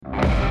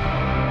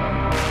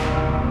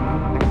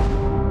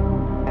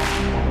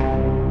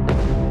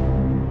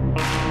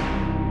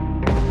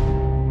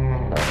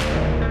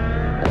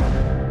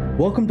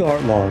Welcome to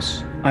Art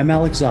Laws. I'm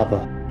Alex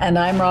Zappa. And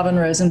I'm Robin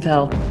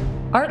Rosenfeld.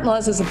 Art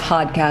Laws is a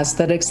podcast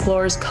that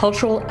explores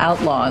cultural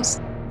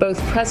outlaws,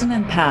 both present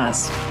and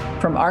past,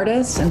 from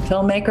artists and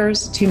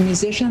filmmakers to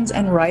musicians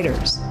and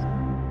writers.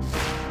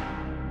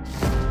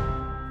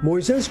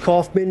 Moises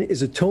Kaufman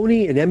is a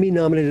Tony and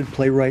Emmy-nominated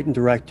playwright and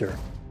director,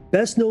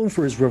 best known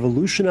for his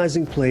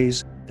revolutionizing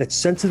plays that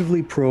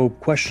sensitively probe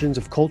questions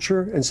of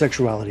culture and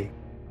sexuality.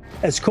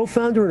 As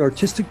co-founder and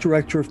artistic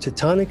director of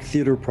Tectonic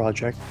Theater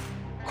Project,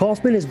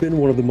 Kaufman has been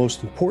one of the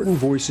most important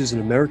voices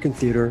in American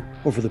theater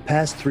over the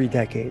past 3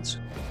 decades.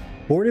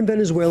 Born in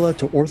Venezuela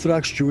to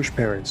Orthodox Jewish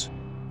parents,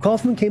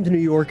 Kaufman came to New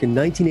York in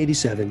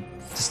 1987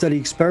 to study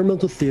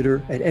experimental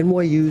theater at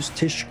NYU's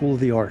Tisch School of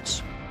the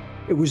Arts.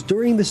 It was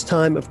during this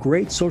time of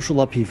great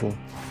social upheaval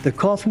that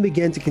Kaufman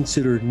began to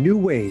consider new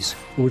ways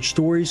in which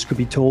stories could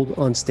be told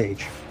on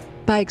stage.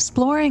 By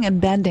exploring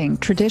and bending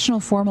traditional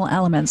formal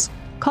elements,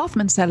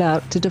 Kaufman set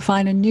out to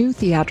define a new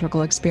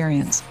theatrical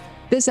experience.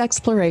 This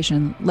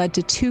exploration led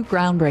to 2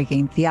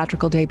 groundbreaking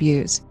theatrical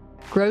debuts,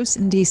 Gross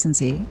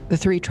Indecency, The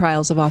 3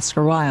 Trials of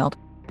Oscar Wilde,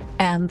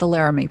 and The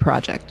Laramie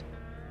Project.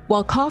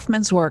 While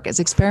Kaufman's work is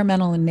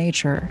experimental in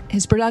nature,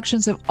 his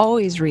productions have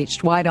always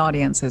reached wide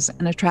audiences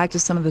and attracted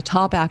some of the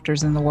top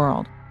actors in the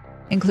world,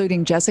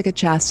 including Jessica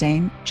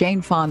Chastain,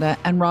 Jane Fonda,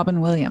 and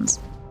Robin Williams.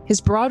 His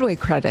Broadway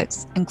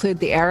credits include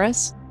The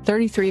Heiress,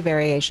 33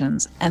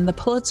 Variations, and the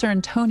Pulitzer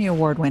and Tony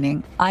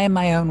Award-winning I Am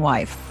My Own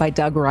Wife by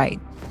Doug Wright.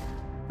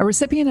 A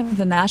recipient of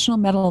the National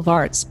Medal of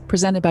Arts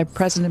presented by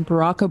President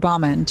Barack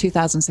Obama in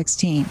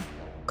 2016,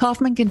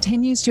 Kaufman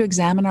continues to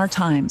examine our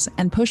times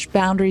and push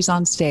boundaries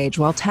on stage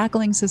while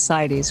tackling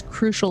society's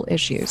crucial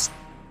issues.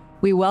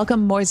 We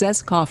welcome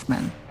Moises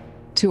Kaufman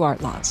to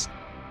Art Laws.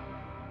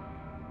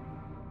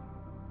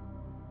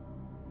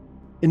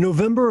 In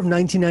November of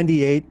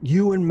 1998,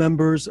 you and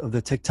members of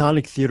the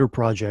Tectonic Theater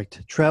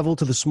Project traveled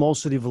to the small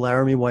city of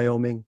Laramie,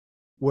 Wyoming,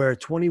 where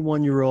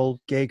 21-year-old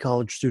gay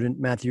college student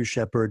Matthew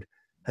Shepard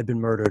had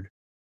been murdered.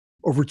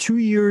 Over 2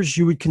 years,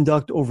 you would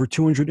conduct over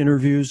 200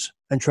 interviews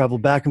and travel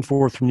back and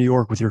forth from New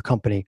York with your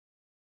company.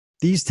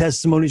 These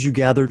testimonies you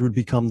gathered would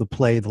become the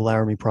play, The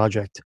Laramie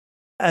Project.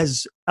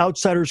 As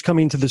outsiders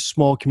coming to this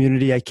small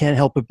community, I can't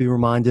help but be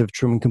reminded of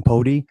Truman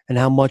Capote and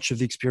how much of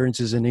the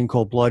experiences in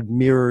Cold Blood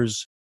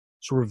mirrors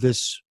sort of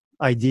this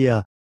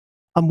idea.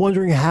 I'm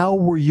wondering, how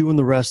were you and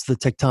the rest of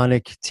the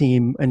Tectonic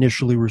team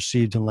initially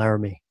received in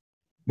Laramie?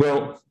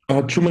 Well,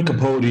 Truman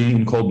Capote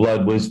in Cold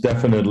Blood was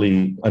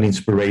definitely an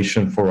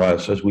inspiration for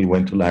us as we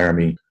went to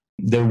Laramie.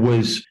 There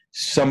was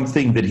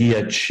something that he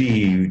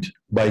achieved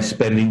by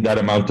spending that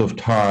amount of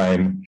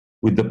time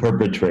with the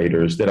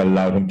perpetrators that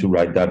allowed him to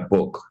write that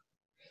book.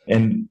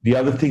 And the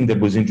other thing that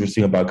was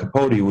interesting about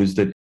Capote was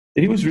that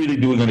he was really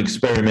doing an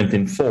experiment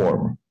in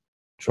form,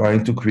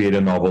 trying to create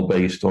a novel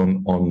based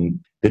on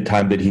the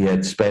time that he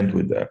had spent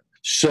with them.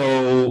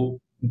 So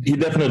he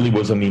definitely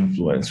was an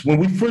influence. When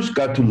we first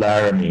got to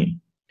Laramie,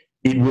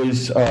 it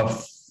was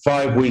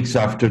 5 weeks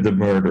after the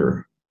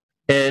murder.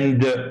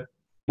 And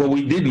what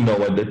we didn't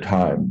know at the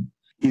time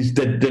is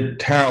that the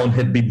town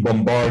had been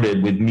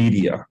bombarded with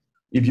media.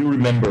 If you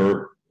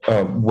remember,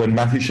 when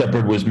Matthew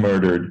Shepard was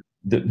murdered,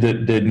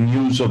 the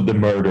news of the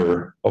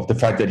murder, of the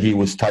fact that he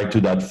was tied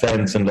to that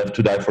fence and left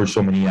to die for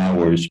so many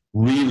hours,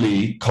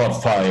 really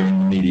caught fire in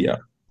the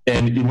media.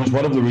 And it was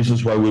one of the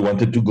reasons why we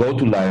wanted to go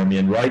to Laramie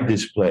and write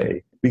this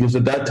play, because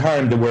at that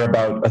time there were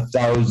about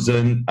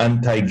 1,000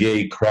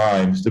 anti-gay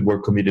crimes that were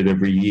committed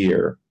every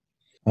year.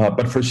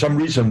 But for some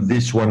reason,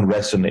 this one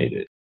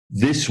resonated.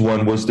 This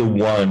one was the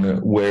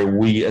one where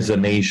we as a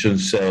nation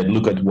said,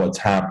 look at what's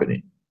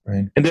happening.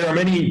 Right. And there are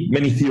many,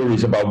 many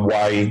theories about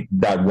why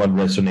that one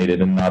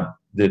resonated and not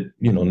the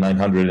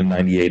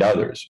 998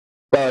 others.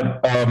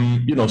 But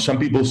some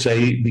people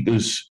say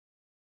because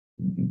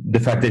the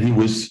fact that he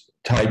was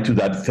tied to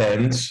that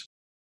fence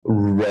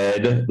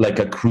read like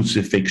a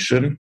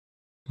crucifixion,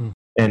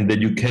 and that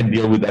you can't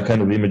deal with that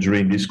kind of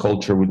imagery in this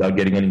culture without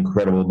getting an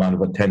incredible amount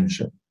of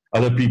attention.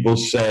 Other people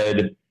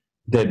said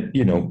that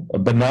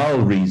banal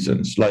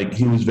reasons, like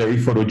he was very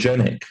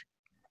photogenic.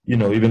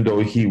 Even though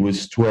he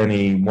was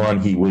 21,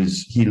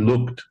 he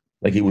looked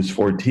like he was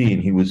 14.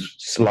 He was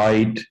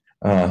slight.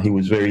 He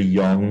was very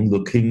young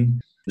looking.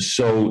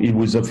 So it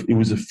was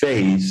a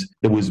phase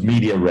that was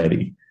media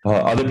ready.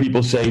 Other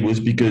people say it was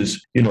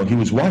because, he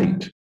was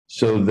white.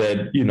 So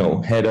that,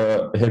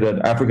 had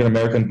an African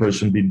American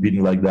person been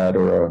beaten like that,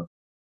 or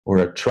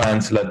a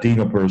trans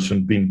Latino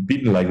person being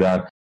beaten like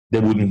that, they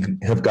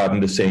wouldn't have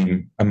gotten the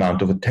same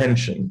amount of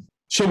attention.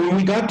 So when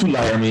we got to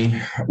Laramie,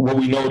 what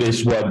we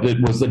noticed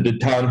was that the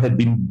town had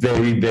been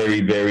very, very,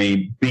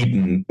 very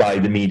beaten by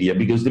the media,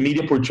 because the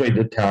media portrayed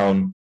the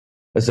town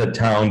as a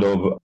town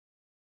of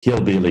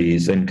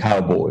hillbillies and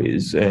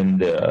cowboys. And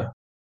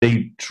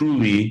they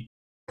truly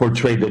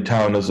portrayed the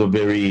town as a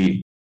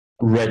very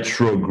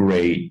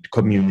retrograde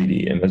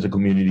community, and as a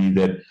community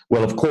that,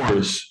 well, of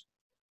course,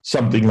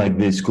 something like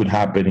this could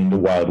happen in the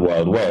wild,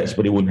 wild west,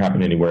 but it wouldn't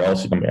happen anywhere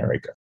else in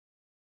America.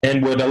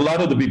 And what a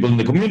lot of the people in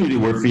the community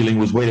were feeling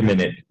was, wait a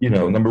minute,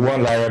 number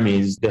one, Laramie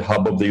is the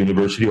hub of the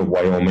University of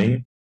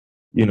Wyoming.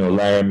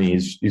 Laramie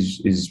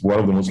is one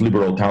of the most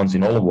liberal towns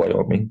in all of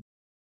Wyoming.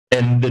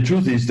 And the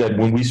truth is that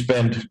when we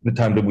spent the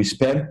time that we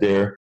spent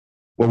there,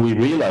 what we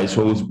realized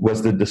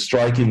was that the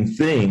striking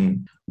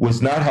thing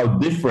was not how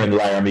different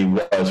Laramie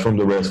was from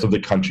the rest of the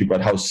country,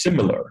 but how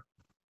similar.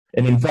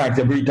 And in fact,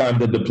 every time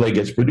that the play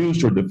gets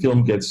produced or the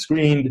film gets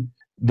screened,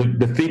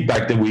 the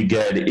feedback that we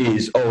get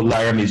is, oh,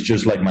 Laramie is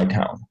just like my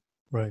town.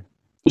 Right.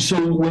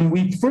 So when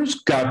we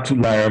first got to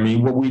Laramie,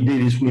 what we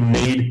did is we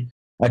made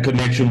a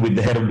connection with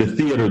the head of the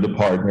theater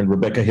department,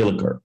 Rebecca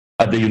Hilliker,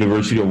 at the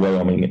University of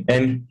Wyoming.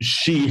 And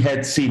she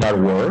had seen our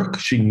work.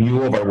 She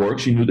knew of our work.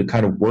 She knew the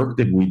kind of work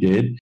that we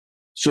did.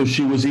 So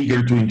she was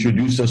eager to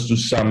introduce us to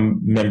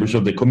some members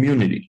of the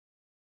community.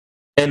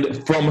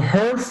 And from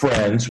her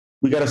friends,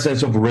 we got a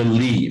sense of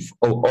relief.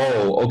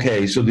 Oh,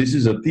 okay, so this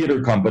is a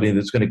theater company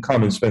that's going to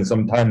come and spend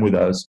some time with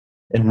us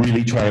and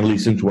really try and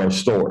listen to our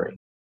story.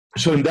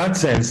 So in that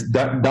sense,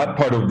 that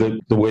part of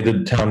the way that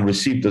the town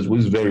received us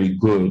was very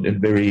good and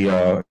very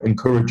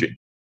encouraging.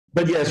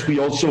 But yes, we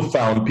also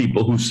found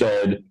people who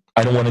said,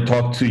 I don't want to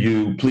talk to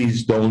you.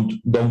 Please don't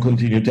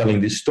continue telling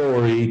this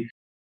story.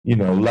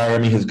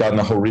 Laramie has gotten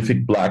a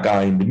horrific black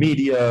eye in the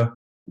media.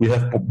 We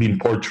have been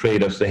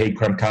portrayed as the hate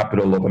crime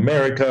capital of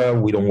America.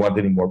 We don't want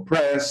any more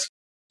press.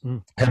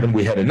 Haven't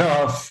we had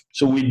enough?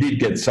 So we did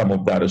get some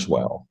of that as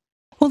well.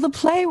 Well, the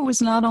play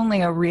was not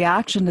only a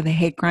reaction to the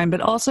hate crime,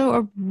 but also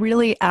a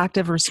really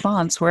active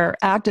response where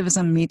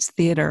activism meets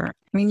theater.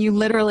 I mean, you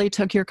literally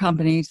took your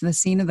company to the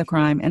scene of the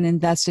crime and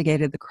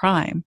investigated the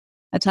crime,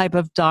 a type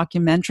of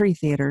documentary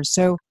theater.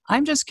 So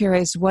I'm just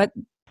curious,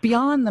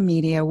 beyond the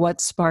media,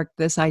 what sparked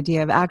this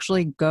idea of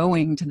actually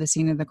going to the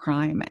scene of the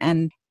crime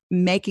and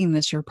making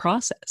this your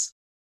process?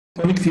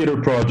 Tectonic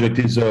Theater Project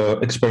is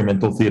an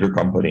experimental theater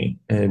company,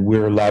 and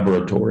we're a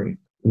laboratory.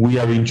 We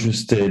are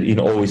interested in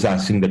always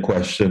asking the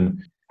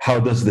question, how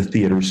does the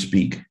theater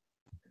speak?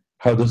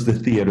 How does the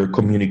theater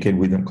communicate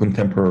with a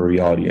contemporary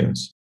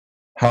audience?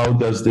 How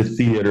does the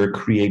theater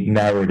create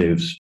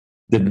narratives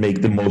that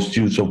make the most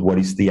use of what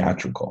is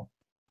theatrical?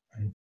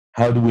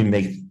 How do we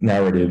make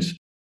narratives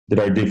that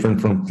are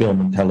different from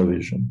film and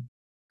television?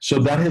 So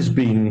that has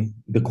been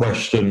the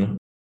question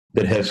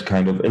that has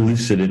kind of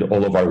elicited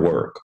all of our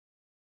work.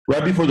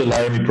 Right before the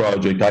Laramie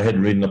Project, I had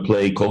written a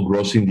play called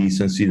Gross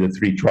Indecency, The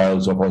Three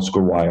Trials of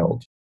Oscar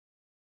Wilde.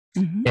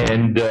 Mm-hmm.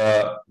 And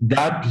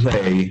that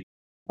play,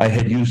 I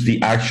had used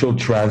the actual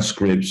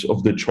transcripts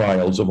of the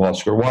trials of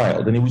Oscar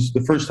Wilde. And it was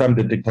the first time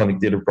the Tectonic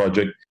Theater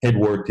Project had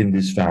worked in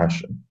this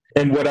fashion.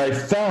 And what I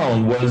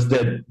found was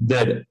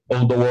that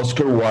although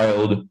Oscar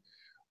Wilde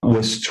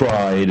was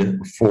tried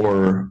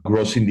for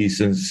gross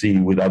indecency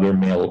with other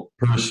male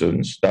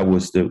persons, that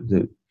was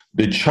the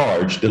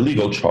charge, the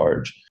legal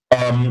charge.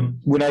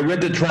 When I read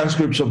the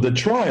transcripts of the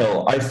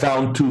trial, I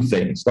found two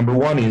things. Number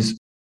one is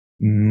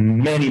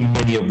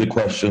many of the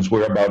questions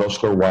were about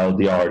Oscar Wilde,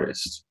 the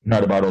artist,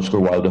 not about Oscar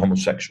Wilde, the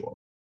homosexual.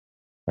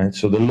 And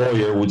so the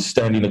lawyer would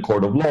stand in a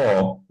court of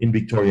law in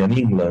Victorian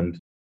England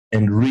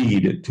and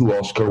read to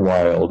Oscar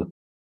Wilde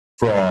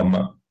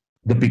from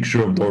The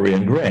Picture of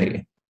Dorian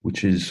Gray,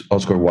 which is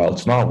Oscar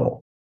Wilde's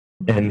novel.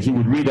 And he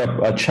would read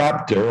up a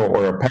chapter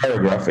or a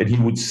paragraph, and he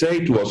would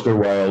say to Oscar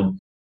Wilde,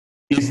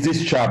 is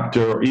this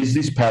chapter, is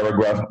this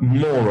paragraph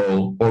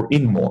moral or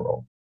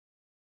immoral?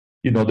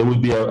 There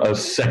would be a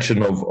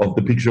section of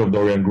The Picture of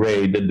Dorian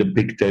Gray that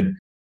depicted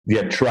the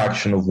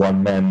attraction of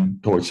one man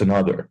towards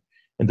another.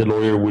 And the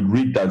lawyer would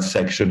read that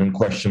section and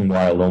question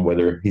Wilde on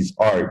whether his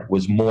art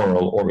was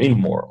moral or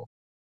immoral.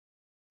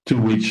 To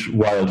which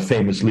Wilde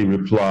famously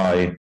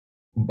replied,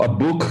 a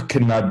book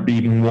cannot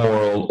be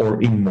moral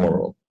or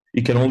immoral.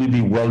 It can only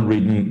be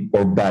well-written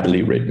or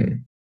badly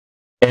written.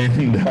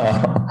 And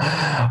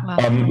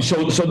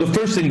so the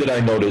first thing that I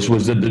noticed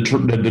was that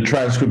the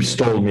transcripts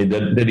told me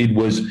that it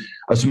was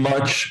as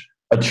much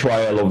a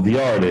trial of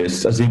the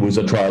artist as it was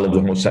a trial of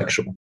the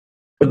homosexual.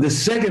 But the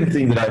second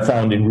thing that I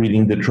found in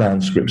reading the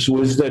transcripts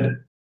was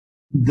that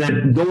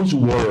those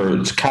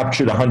words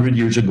captured 100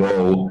 years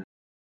ago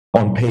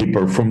on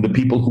paper from the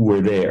people who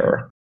were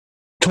there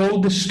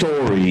told the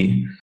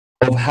story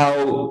of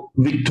how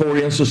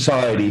Victorian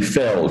society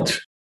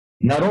felt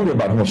not only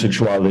about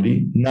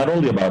homosexuality, not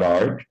only about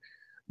art,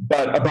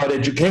 but about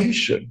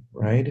education,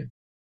 right?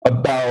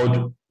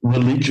 About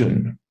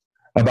religion,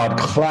 about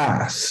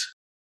class.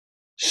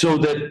 So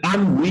that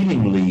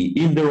unwittingly,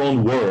 in their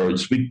own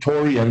words,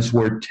 Victorians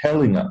were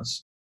telling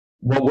us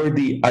what were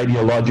the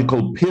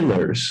ideological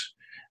pillars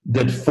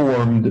that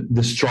formed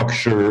the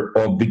structure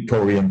of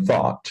Victorian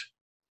thought.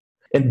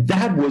 And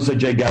that was a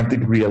gigantic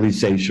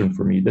realization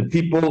for me, that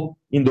people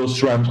in those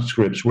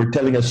transcripts were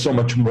telling us so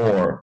much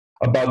more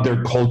about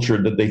their culture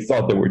that they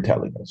thought they were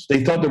telling us.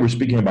 They thought they were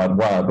speaking about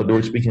Wilde, but they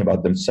were speaking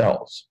about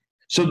themselves.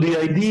 So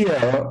the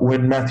idea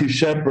when Matthew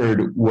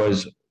Shepard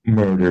was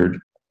murdered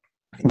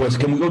was,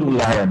 can we go to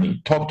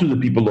Laramie, talk to the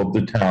people of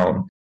the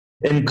town,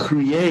 and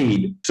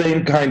create the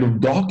same kind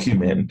of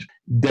document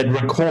that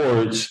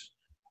records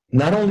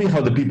not only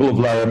how the people of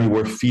Laramie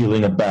were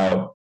feeling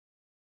about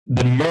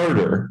the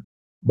murder,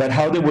 but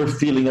how they were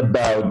feeling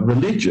about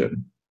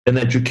religion and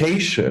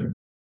education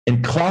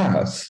and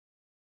class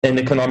and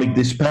economic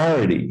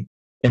disparity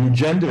and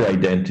gender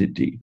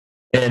identity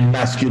and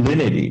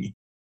masculinity.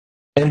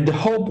 And the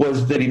hope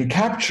was that in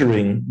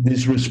capturing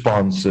these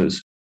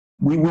responses,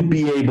 we would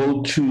be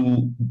able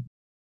to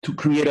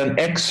create an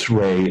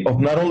X-ray of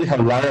not only how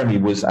Laramie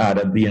was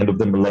at the end of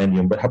the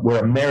millennium, but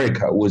where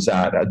America was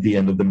at the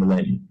end of the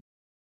millennium.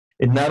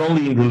 And not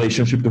only in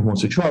relationship to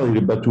homosexuality,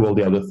 but to all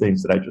the other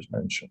things that I just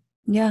mentioned.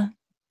 Yeah.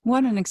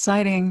 What an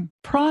exciting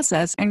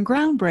process and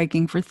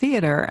groundbreaking for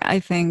theater, I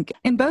think,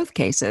 in both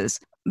cases.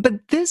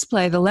 But this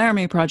play, the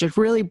Laramie Project,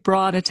 really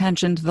brought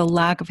attention to the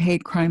lack of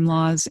hate crime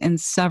laws in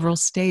several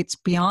states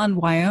beyond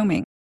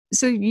Wyoming.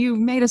 So you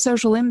made a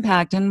social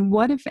impact, and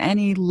what, if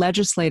any,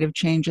 legislative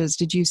changes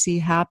did you see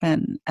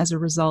happen as a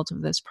result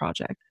of this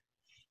project?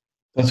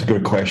 That's a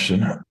good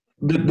question.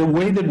 The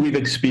way that we've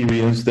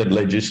experienced that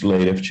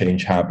legislative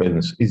change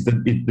happens is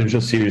that there's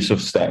a series of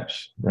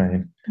steps,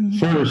 right? Mm-hmm.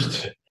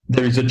 First,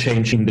 there is a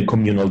change in the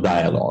communal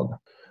dialogue.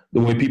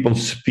 The way people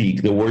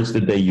speak, the words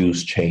that they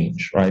use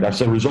change, right?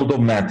 As a result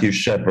of Matthew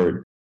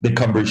Shepard, the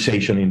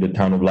conversation in the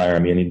town of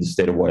Laramie and in the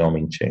state of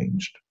Wyoming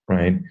changed,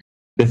 right?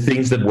 The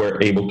things that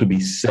were able to be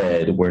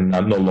said were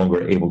no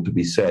longer able to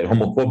be said.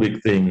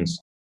 Homophobic things,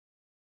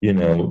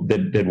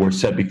 that were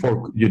said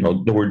before,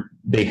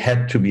 they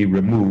had to be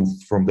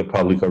removed from the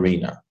public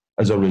arena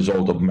as a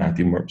result of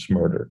Matthew's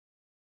murder.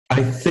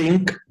 I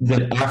think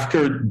that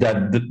after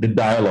that, the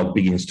dialogue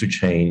begins to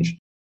change.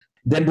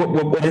 Then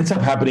what ends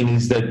up happening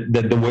is that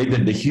the way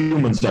that the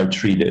humans are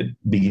treated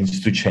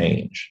begins to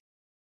change.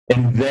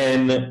 And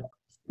then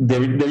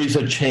there is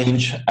a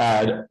change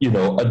at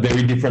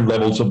very different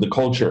levels of the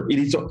culture. It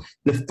is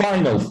the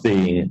final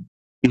thing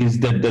is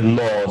that the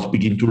laws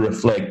begin to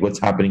reflect what's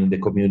happening in the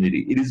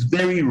community. It is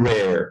very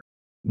rare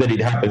that it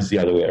happens the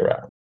other way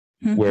around,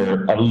 mm-hmm.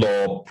 where a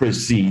law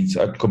precedes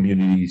a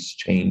community's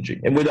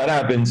changing. And when that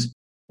happens,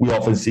 we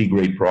often see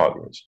great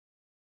progress.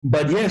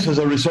 But yes, as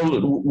a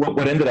result,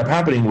 what ended up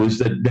happening was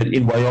that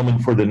in Wyoming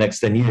for the next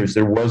 10 years,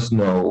 there was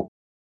no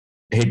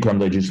hate crime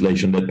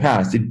legislation that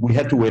passed. We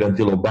had to wait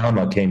until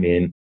Obama came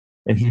in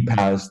and he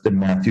passed the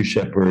Matthew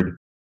Shepard,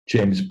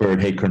 James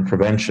Byrd Hate Crime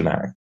Prevention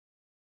Act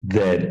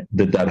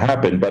that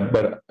happened.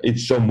 But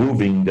it's so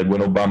moving that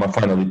when Obama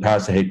finally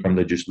passed the hate crime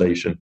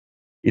legislation,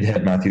 it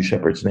had Matthew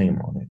Shepard's name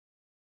on it.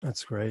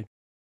 That's great.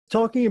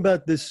 Talking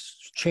about this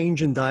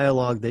change in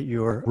dialogue that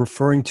you're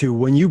referring to,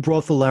 when you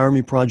brought the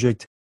Laramie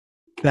Project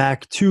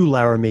back to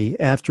Laramie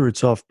after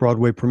its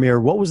off-Broadway premiere,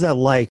 what was that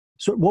like?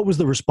 So what was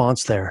the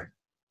response there?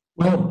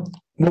 Well,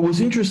 what was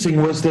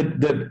interesting was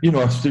that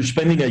after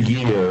spending a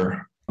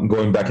year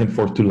going back and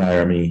forth to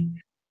Laramie,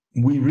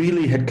 we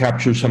really had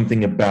captured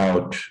something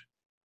about,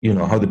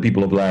 how the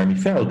people of Laramie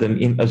felt.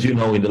 And as you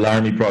know, in the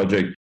Laramie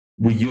Project,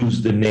 we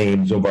use the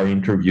names of our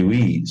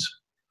interviewees.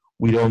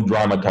 We don't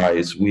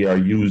dramatize. We are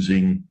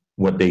using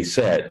what they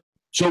said.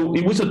 So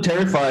it was a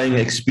terrifying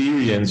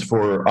experience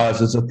for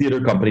us as a theater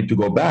company to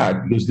go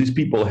back because these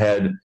people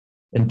had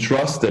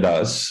entrusted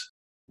us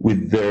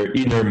with their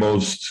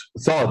innermost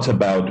thoughts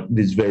about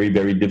this very,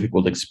 very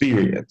difficult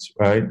experience,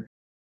 right?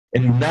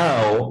 And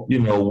now,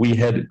 we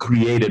had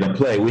created a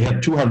play. We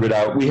had 400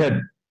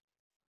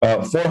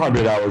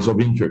 hours of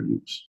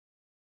interviews,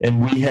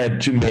 and we had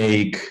to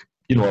make,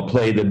 a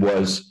play that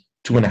was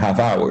 2.5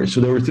 hours.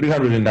 So there were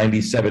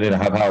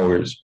 397.5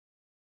 hours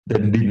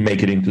that didn't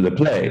make it into the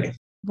play.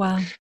 Wow.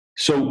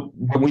 So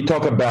when we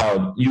talk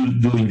about you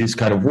doing this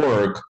kind of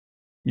work,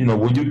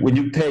 when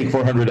you take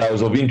 400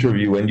 hours of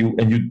interview and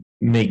you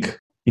make,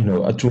 a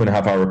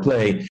 2.5 hour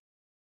play,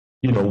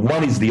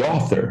 one is the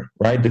author,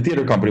 right? The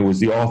theater company was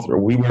the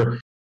author.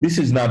 This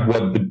is not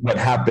what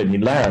happened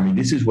in Laramie.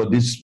 This is what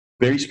this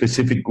very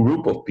specific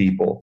group of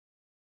people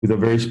with a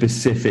very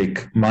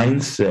specific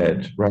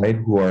mindset, right?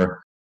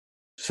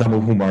 Some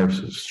of whom are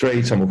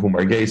straight, some of whom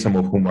are gay, some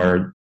of whom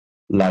are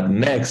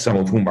Latinx, some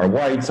of whom are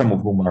white,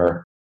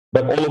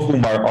 but all of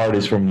whom are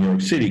artists from New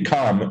York City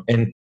come.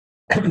 And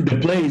the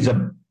play is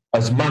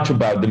as much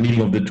about the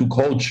meeting of the two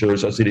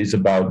cultures as it is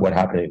about what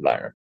happened in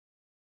Laramie.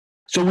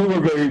 So we were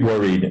very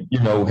worried,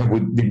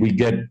 did we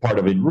get part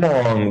of it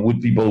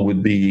wrong? People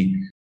would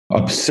be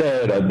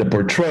upset at the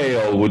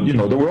portrayal?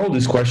 There were all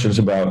these questions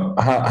about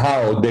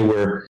how they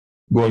were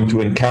going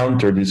to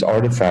encounter this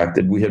artifact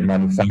that we had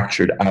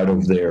manufactured out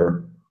of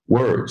their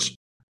words.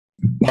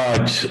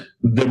 But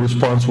the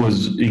response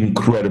was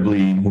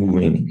incredibly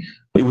moving.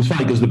 It was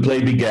funny because the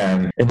play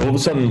began, and all of a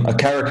sudden a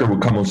character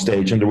would come on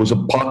stage, and there was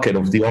a pocket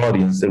of the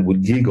audience that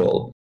would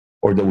giggle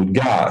or that would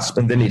gasp,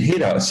 and then it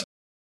hit us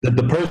that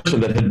the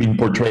person that had been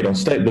portrayed on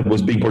stage, that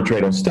was being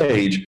portrayed on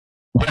stage,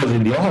 was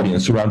in the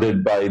audience,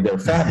 surrounded by their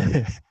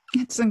family.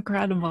 It's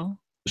incredible.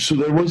 So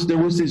there was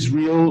this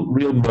real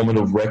moment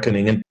of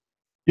reckoning. And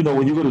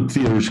when you go to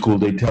theater school,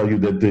 they tell you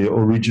that the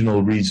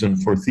original reason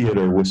for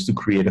theater was to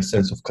create a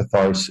sense of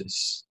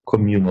catharsis,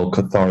 communal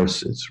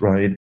catharsis,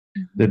 right?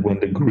 Mm-hmm. That when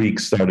the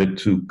Greeks started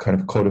to kind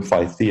of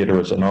codify theater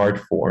as an art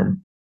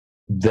form,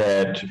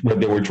 that what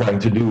they were trying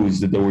to do is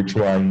that they were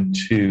trying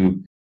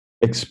to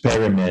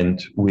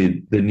experiment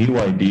with the new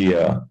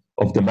idea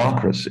of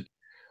democracy,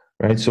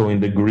 right? So in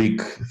the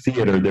Greek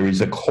theater, there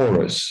is a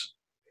chorus,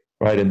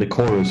 right? And the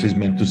chorus is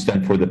meant to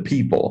stand for the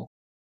people.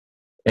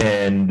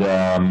 And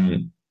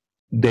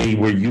they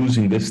were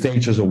using the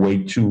stage as a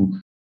way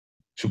to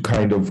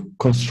kind of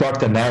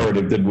construct a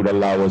narrative that would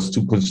allow us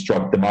to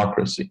construct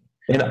democracy.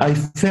 And I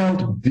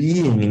felt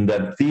being in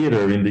that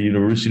theater, in the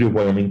University of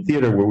Wyoming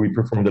Theater, where we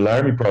performed the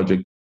Laramie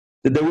Project,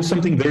 that there was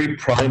something very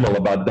primal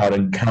about that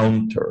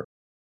encounter.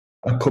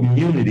 A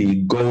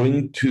community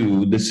going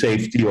to the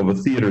safety of a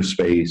theater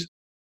space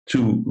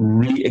to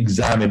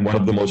re-examine one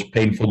of the most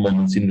painful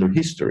moments in their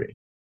history.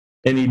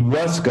 And it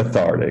was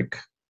cathartic.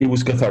 It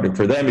was cathartic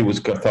for them. It was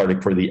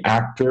cathartic for the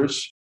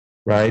actors,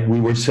 right? We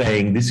were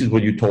saying, this is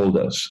what you told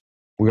us.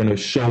 We're going to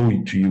show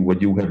it to you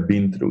what you have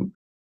been through.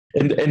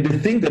 And the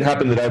thing that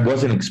happened that I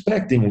wasn't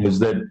expecting was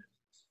that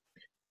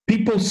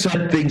people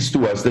said things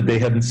to us that they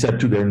hadn't said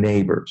to their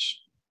neighbors,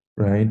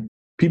 right?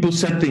 People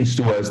said things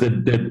to us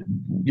that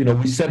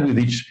we said with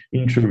each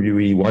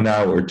interviewee 1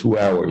 hour, 2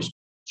 hours.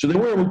 So they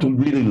were able to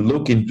really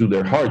look into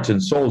their hearts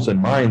and souls and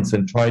minds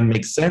and try and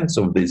make sense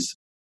of this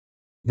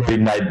very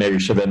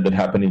nightmarish event that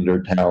happened in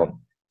their town.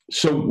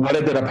 So what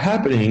ended up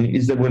happening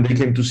is that when they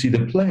came to see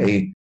the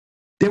play,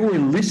 they were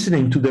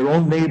listening to their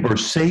own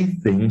neighbors say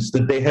things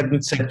that they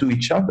hadn't said to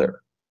each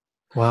other.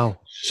 Wow.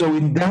 So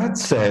in that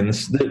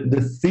sense,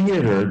 the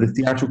theater, the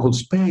theatrical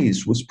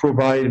space, was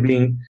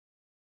providing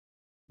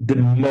the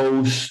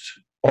most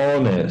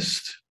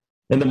honest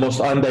and the most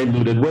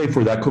undiluted way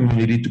for that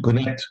community to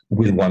connect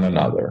with one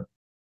another.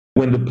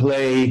 When the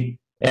play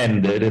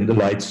ended and the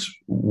lights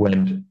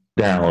went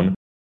down,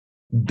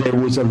 there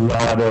was a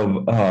lot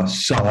of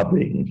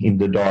sobbing in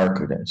the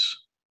darkness.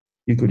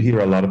 You could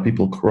hear a lot of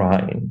people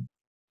crying.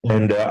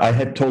 And I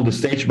had told the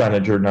stage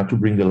manager not to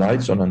bring the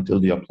lights on until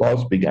the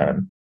applause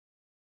began.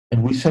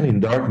 And we sat in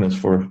darkness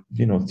for,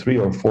 3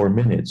 or 4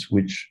 minutes,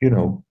 which,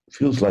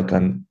 feels like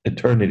an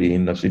eternity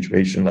in a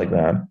situation like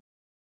that.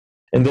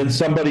 And then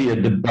somebody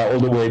all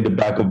the way in the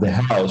back of the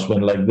house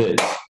went like this.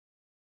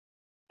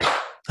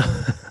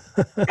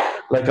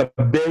 Like a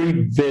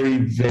very, very,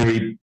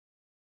 very,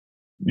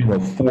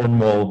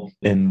 formal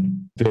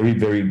and very,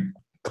 very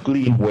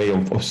clean way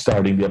of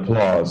starting the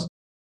applause.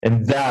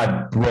 And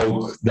that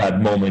broke that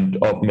moment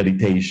of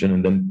meditation,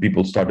 and then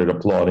people started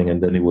applauding,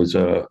 and then it was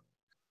a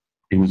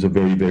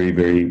very, very,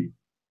 very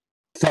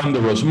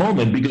thunderous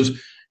moment,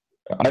 because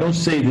I don't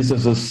say this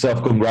as a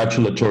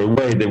self-congratulatory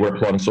way. They were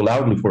applauding so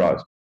loudly for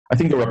us. I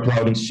think they were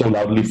applauding so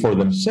loudly for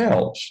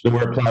themselves. They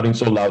were applauding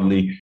so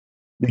loudly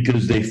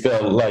because they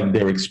felt like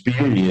their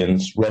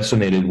experience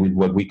resonated with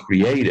what we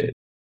created.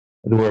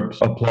 They were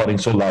applauding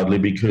so loudly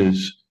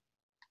because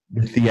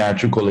the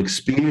theatrical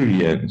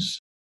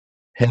experience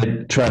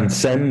had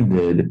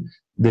transcended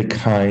the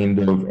kind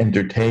of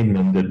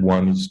entertainment that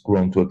one is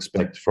grown to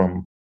expect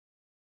from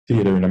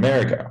theater in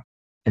America.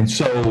 And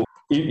so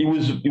it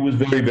was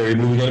very, very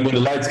moving. And when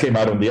the lights came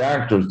out on the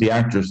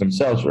actors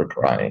themselves were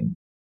crying,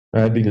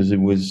 right? Because it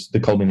was the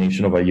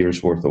culmination of a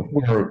year's worth of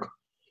work.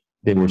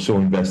 They were so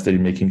invested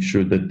in making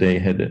sure that they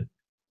had,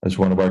 as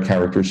one of our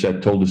characters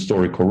said, told the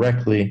story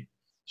correctly.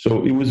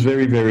 So it was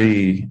very,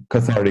 very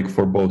cathartic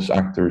for both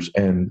actors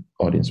and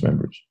audience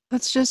members.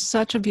 That's just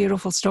such a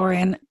beautiful story,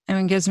 and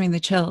it gives me the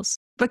chills.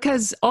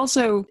 Because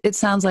also it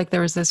sounds like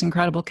there was this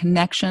incredible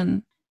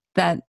connection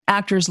that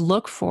actors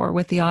look for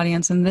with the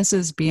audience, and this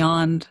is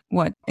beyond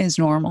what is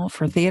normal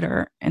for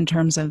theater in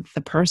terms of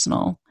the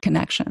personal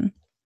connection.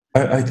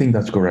 I think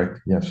that's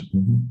correct, yes.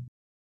 Mm-hmm.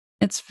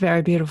 It's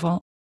very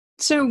beautiful.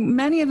 So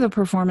many of the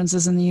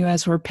performances in the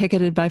U.S. were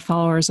picketed by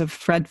followers of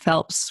Fred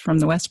Phelps from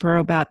the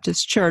Westboro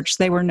Baptist Church.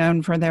 They were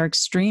known for their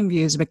extreme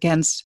views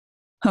against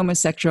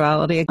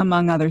homosexuality,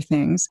 among other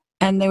things,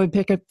 and they would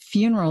picket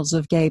funerals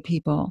of gay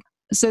people.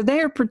 So they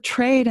are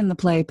portrayed in the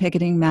play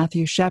picketing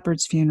Matthew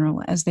Shepard's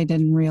funeral as they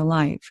did in real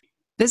life.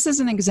 This is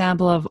an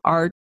example of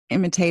art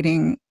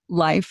imitating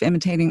life,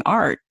 imitating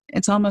art.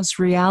 It's almost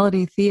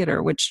reality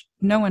theater, which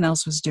no one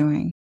else was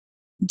doing.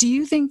 Do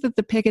you think that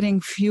the picketing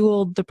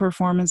fueled the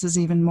performances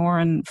even more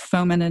and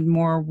fomented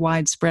more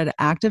widespread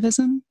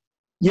activism?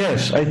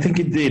 Yes, I think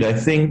it did.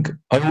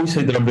 I always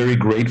say that I'm very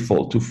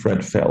grateful to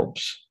Fred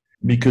Phelps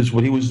because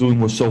what he was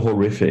doing was so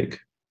horrific.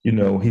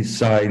 His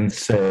sign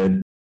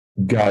said,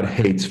 "God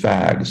hates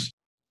fags."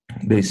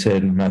 They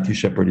said, "Matthew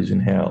Shepard is in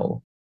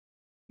hell."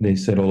 They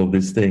said all of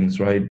these things,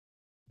 right?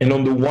 And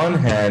on the one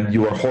hand,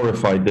 you are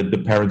horrified that the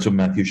parents of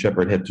Matthew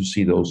Shepard had to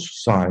see those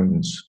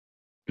signs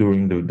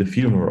during the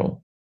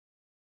funeral.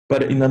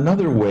 But in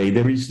another way,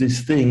 there's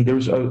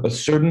a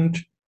certain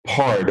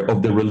part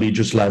of the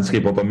religious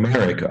landscape of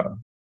America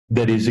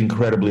that is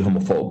incredibly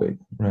homophobic,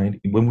 right?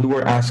 When we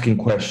were asking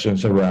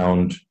questions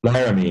around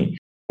Laramie,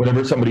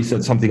 whenever somebody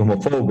said something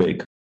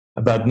homophobic,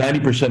 about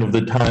 90% of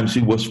the times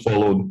it was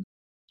followed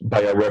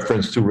by a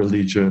reference to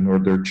religion or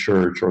their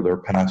church or their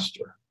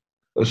pastor.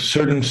 A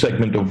certain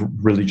segment of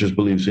religious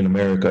beliefs in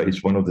America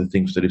is one of the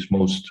things that is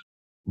most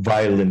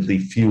violently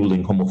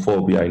fueling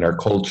homophobia in our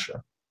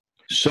culture.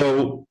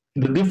 So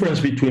the difference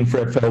between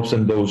Fred Phelps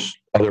and those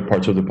other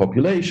parts of the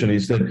population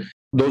is that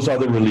those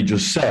other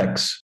religious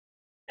sects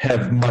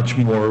have much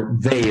more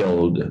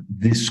veiled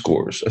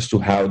discourse as to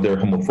how their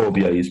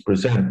homophobia is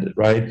presented,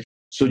 right?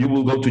 So you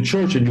will go to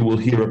church and you will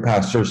hear a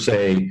pastor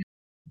say,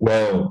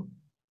 well,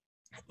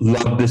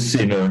 love the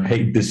sinner,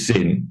 hate the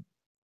sin,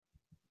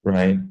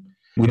 right?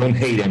 We don't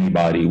hate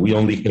anybody, we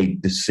only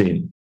hate the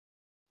sin.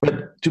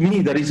 But to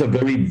me, that is a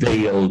very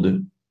veiled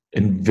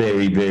and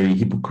very, very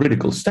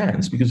hypocritical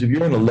stance, because if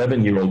you're an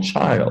 11-year-old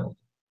child,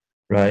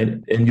 right,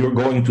 and you're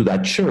going to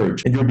that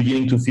church and you're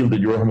beginning to feel that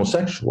you're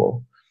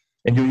homosexual,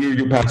 and you hear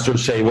your pastor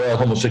say, well,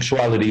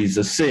 homosexuality is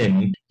a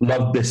sin,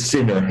 love the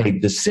sinner,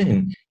 hate the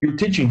sin, you're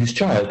teaching this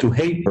child to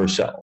hate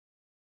herself,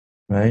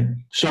 right?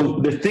 So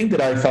the thing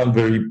that I found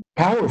very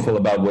powerful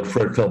about what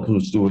Fred Phelps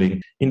was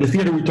doing, in the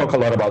theater we talk a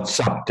lot about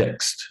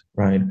subtext,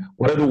 right?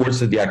 What are the words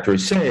that the actor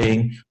is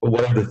saying, but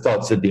what are the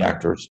thoughts that the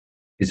actor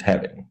is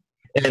having?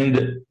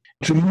 And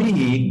to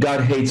me,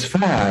 God Hates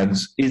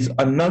Fags is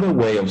another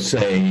way of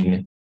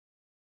saying,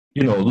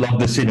 love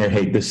the sinner,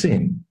 hate the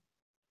sin.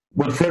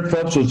 What Fred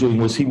Phelps was doing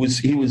was he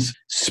was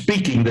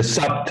speaking the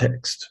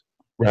subtext,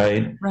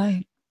 right?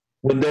 Right.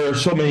 When there are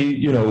so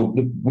many,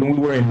 when we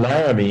were in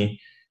Laramie,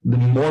 the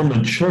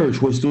Mormon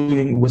church was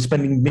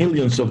spending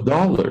millions of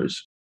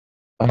dollars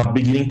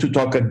beginning to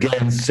talk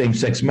against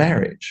same-sex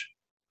marriage.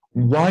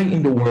 Why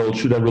in the world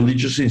should a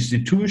religious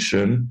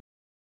institution,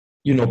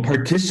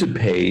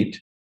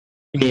 participate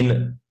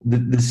in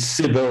the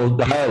civil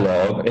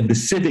dialogue and the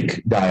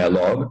civic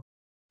dialogue,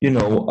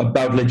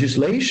 about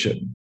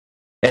legislation?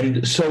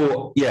 And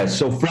so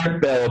Fred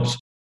Phelps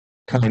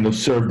kind of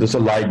served as a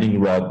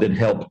lightning rod that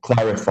helped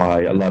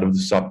clarify a lot of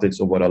the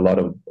subtext of what a lot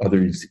of other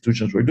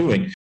institutions were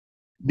doing.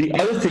 The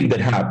other thing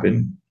that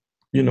happened,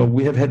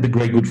 we have had the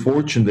great good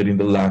fortune that in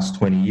the last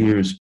 20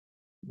 years,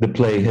 the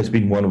play has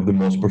been one of the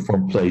most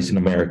performed plays in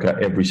America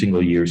every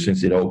single year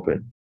since it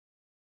opened.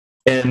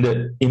 And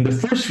in the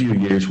first few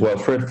years, while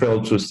Fred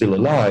Phelps was still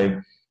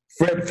alive,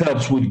 Fred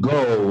Phelps would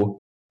go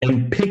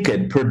and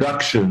picket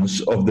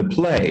productions of the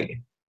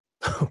play.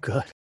 Oh,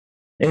 God.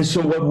 And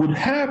so what would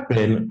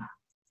happen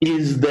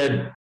is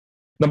that,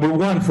 number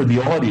one, for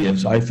the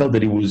audience, I felt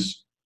that it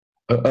was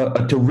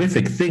a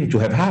terrific thing to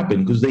have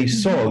happened, because they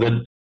saw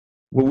that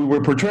what we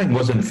were portraying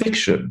wasn't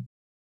fiction.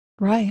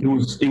 Right. It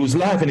was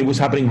live, and it was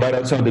happening right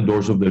outside the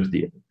doors of the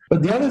theater.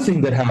 But the other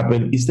thing that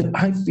happened is that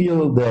I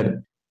feel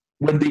that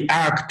when the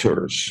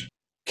actors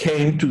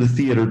came to the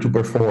theater to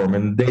perform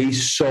and they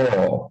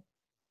saw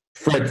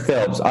Fred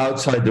Phelps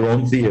outside their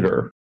own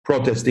theater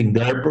protesting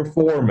their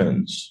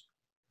performance,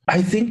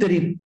 I think that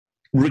it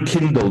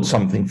rekindled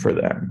something for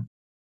them.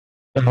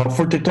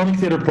 For Tectonic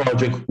Theater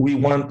Project, we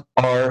want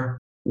our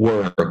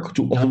work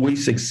to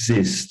always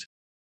exist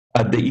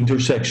at the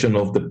intersection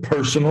of the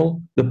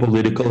personal, the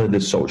political, and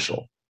the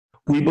social.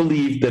 We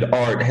believe that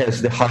art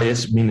has the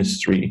highest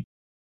ministry,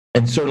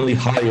 and certainly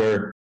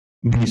higher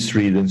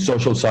ministry than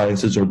social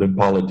sciences or than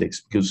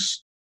politics,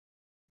 because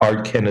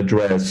art can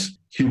address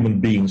human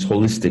beings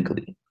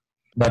holistically,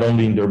 not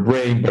only in their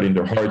brain, but in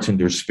their hearts, in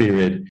their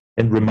spirit,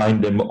 and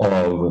remind them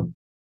of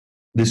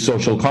the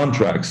social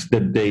contracts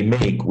that they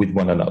make with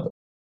one another.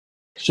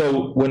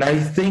 So when I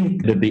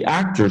think that the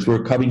actors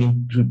were coming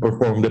in to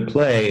perform the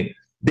play,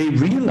 they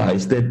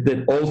realized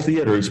that all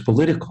theater is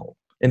political,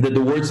 and that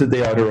the words that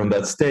they utter on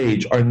that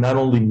stage are not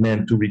only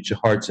meant to reach the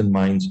hearts and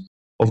minds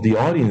of the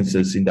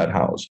audiences in that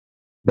house,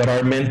 but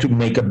are meant to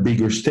make a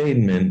bigger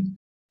statement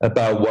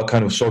about what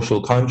kind of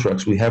social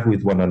contracts we have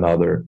with one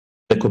another,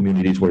 the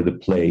communities where the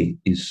play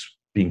is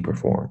being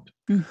performed.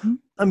 Mm-hmm.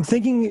 I'm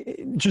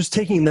thinking, just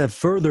taking that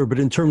further, but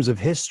in terms of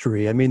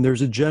history, I mean,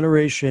 there's a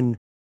generation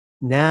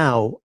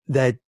now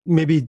that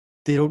maybe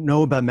they don't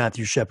know about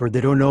Matthew Shepard,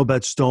 they don't know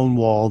about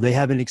Stonewall, they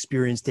haven't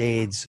experienced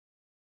AIDS.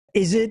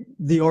 Is it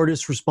the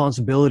artist's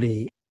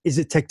responsibility? Is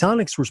it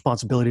Tectonic's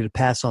responsibility to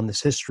pass on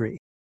this history?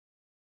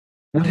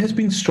 What has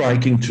been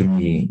striking to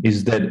me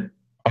is that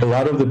a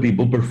lot of the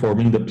people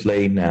performing the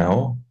play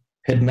now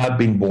had not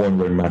been born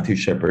when Matthew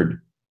Shepard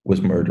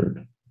was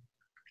murdered.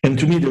 And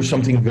to me, there's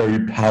something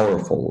very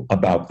powerful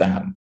about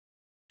that,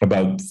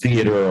 about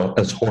theater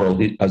as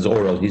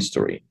oral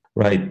history,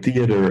 right?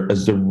 Theater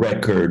as the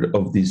record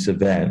of these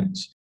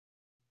events.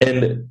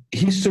 And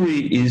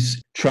history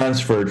is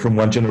transferred from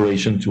one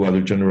generation to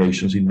other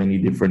generations in many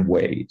different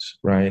ways,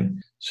 right?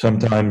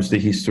 Sometimes the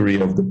history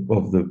of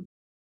the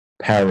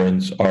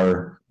parents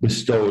are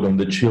bestowed on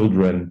the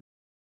children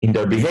in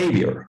their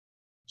behavior.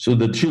 So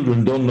the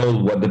children don't know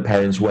what the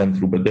parents went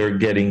through, but they're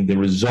getting the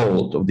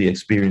result of the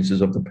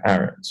experiences of the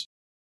parents,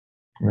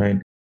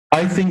 right?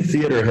 I think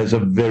theater has a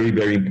very,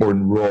 very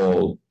important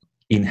role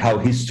in how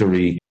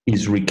history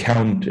is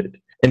recounted.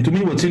 And to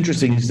me, what's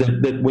interesting is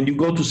that when you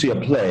go to see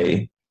a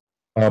play,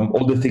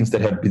 all the things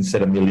that have been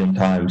said a million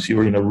times,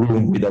 you're in a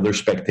room with other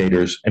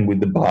spectators and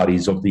with the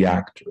bodies of the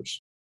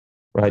actors,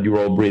 right? You're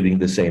all breathing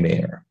the same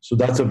air. So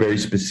that's a very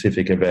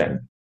specific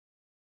event.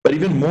 But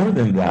even more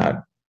than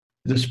that,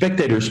 the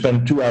spectators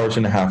spend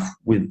 2.5 hours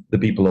with the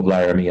people of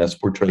Laramie as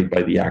portrayed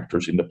by the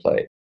actors in the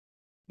play.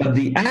 But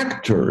the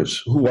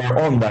actors who are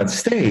on that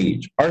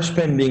stage are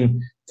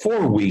spending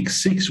 4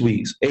 weeks, 6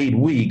 weeks, 8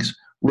 weeks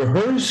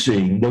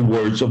rehearsing the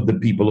words of the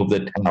people of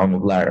the town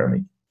of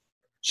Laramie.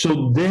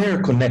 So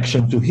their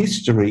connection to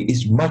history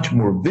is much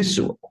more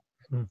visceral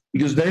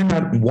because they're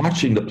not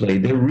watching the play,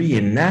 they're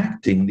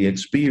reenacting the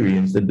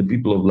experience that the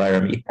people of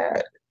Laramie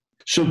had.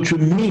 So to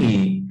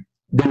me,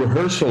 the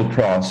rehearsal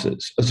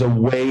process as a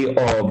way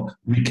of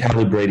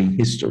recalibrating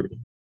history,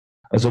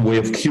 as a way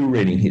of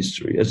curating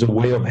history, as a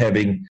way of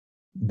having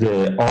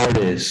the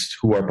artists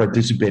who are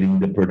participating in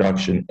the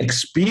production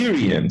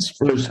experience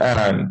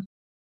firsthand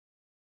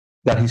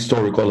that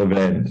historical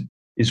event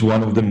is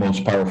one of the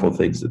most powerful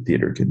things that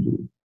theater can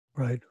do.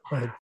 Right,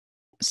 right.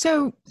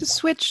 So to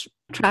switch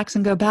tracks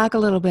and go back a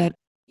little bit.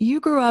 You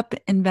grew up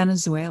in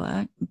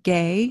Venezuela,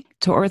 gay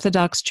to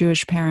Orthodox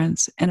Jewish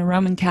parents in a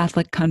Roman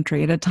Catholic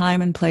country at a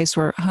time and place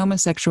where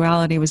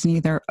homosexuality was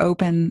neither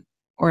open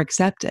or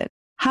accepted.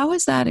 How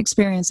has that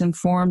experience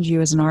informed you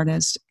as an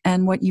artist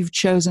and what you've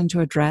chosen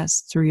to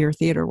address through your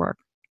theater work?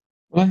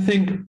 Well, I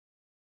think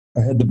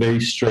I had the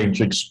very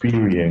strange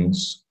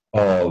experience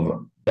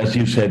of, as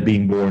you said,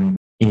 being born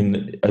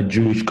in a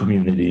Jewish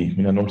community,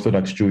 in an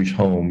Orthodox Jewish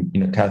home,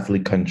 in a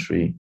Catholic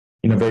country,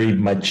 in a very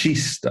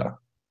machista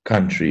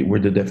country where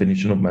the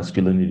definition of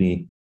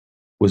masculinity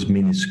was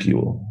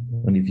minuscule.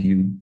 And if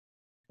you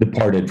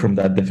departed from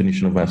that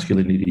definition of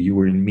masculinity, you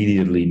were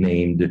immediately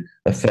named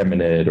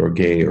effeminate or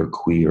gay or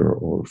queer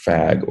or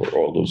fag or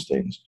all those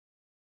things.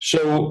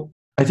 So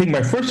I think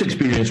my first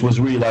experience was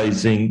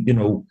realizing,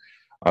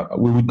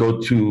 we would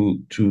go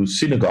to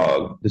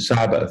synagogue the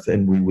Sabbath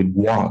and we would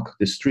walk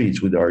the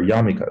streets with our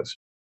yarmulkes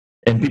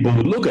and people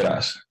would look at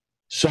us.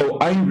 So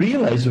I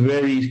realized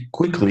very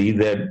quickly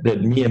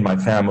that me and my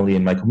family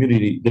and my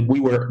community, that we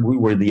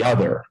were the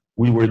other.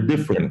 We were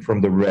different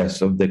from the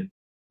rest of the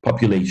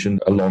population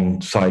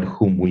alongside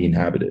whom we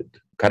inhabited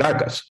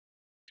Caracas.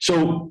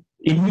 So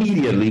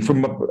immediately,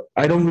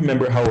 I don't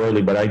remember how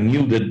early, but I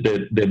knew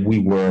that we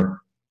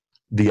were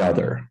the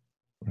other.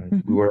 Right?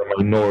 Mm-hmm. We were a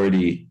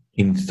minority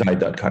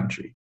inside that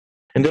country.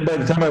 And then by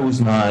the time I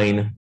was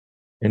 9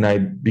 and I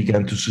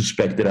began to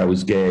suspect that I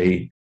was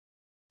gay,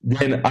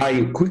 then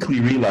I quickly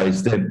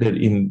realized that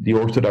in the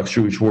Orthodox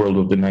Jewish world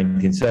of the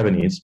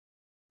 1970s,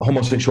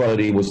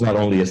 homosexuality was not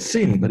only a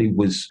sin, but it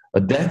was a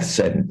death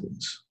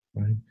sentence.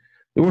 Right?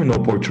 There were no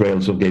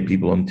portrayals of gay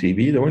people on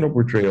TV. There were no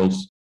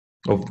portrayals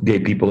of gay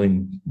people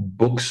in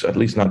books, at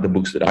least not the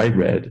books that I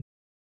read.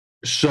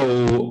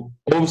 So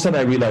all of a sudden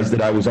I realized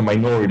that I was a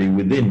minority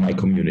within my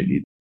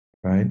community,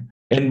 right?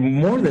 And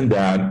more than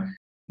that,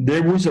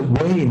 there was a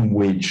way in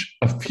which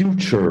a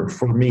future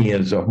for me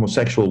as a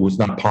homosexual was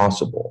not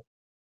possible,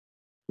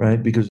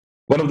 right? Because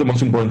one of the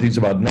most important things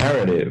about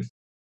narrative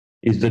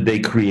is that they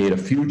create a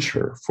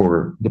future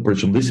for the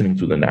person listening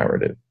to the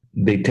narrative.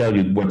 They tell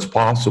you what's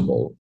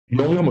possible.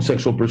 The only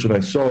homosexual person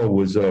I saw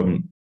was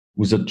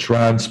a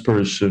trans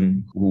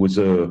person who was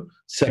a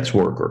sex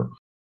worker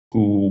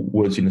who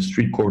was in a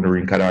street corner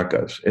in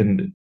Caracas.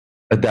 And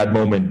at that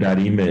moment, that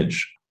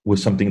image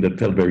was something that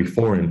felt very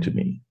foreign to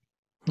me.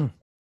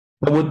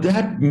 But what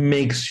that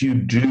makes you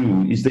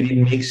do is that it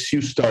makes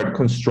you start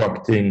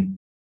constructing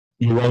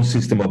your own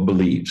system of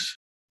beliefs.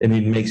 And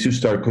it makes you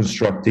start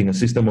constructing a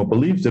system of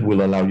beliefs that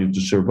will allow you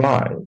to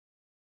survive.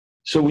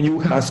 So when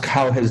you ask,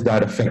 how has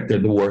that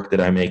affected the work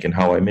that I make and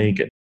how I make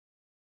it?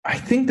 I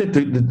think that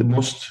the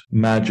most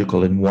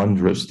magical and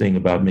wondrous thing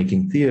about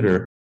making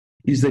theater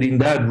is that in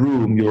that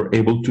room, you're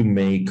able to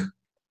make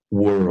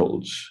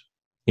worlds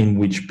in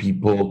which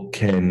people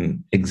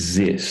can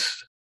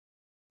exist.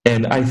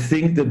 And I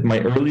think that my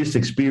earliest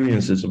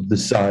experiences of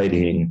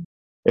deciding,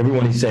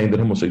 everyone is saying that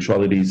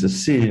homosexuality is a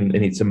sin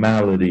and it's a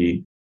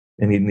malady,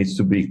 and it needs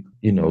to be,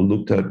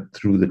 looked at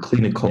through the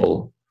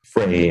clinical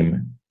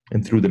frame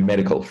and through the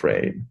medical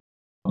frame,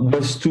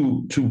 was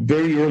to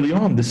very early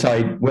on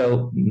decide,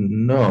 well,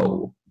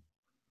 no,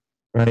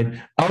 right?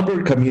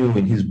 Albert Camus,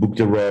 in his book,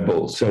 The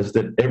Rebel, says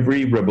that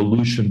every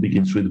revolution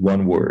begins with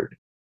one word.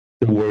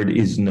 The word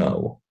is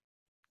no.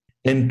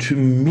 And to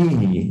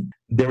me,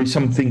 there is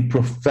something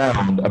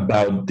profound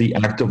about the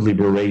act of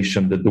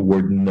liberation that the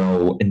word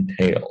no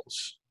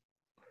entails.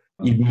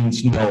 It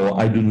means, no,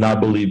 I do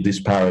not believe this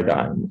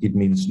paradigm. It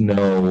means,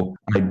 no,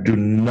 I do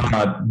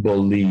not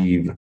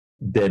believe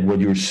that what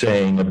you're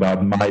saying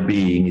about my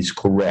being is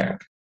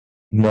correct.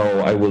 No,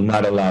 I will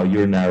not allow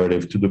your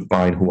narrative to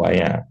define who I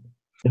am.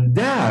 And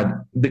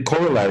the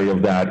corollary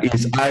of that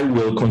is I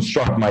will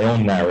construct my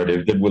own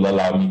narrative that will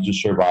allow me to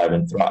survive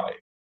and thrive.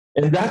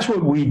 And that's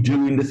what we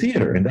do in the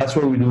theater. And that's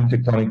what we do in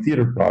Tectonic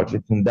Theater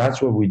Project. And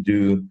that's what we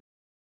do.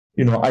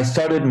 I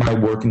started my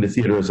work in the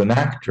theater as an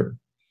actor.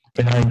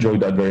 And I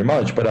enjoyed that very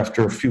much. But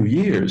after a few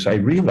years, I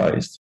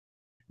realized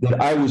that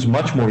I was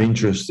much more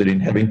interested in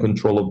having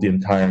control of the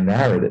entire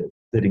narrative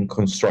than in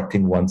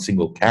constructing one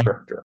single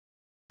character.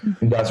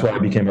 And that's why I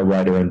became a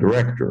writer and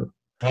director.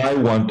 I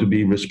want to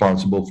be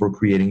responsible for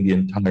creating the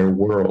entire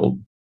world.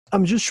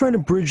 I'm just trying to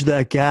bridge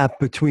that gap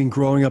between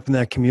growing up in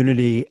that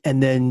community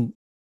and then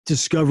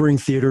discovering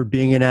theater,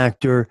 being an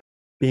actor,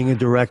 being a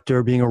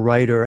director, being a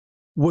writer.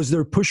 Was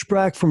there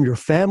pushback from your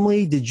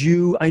family?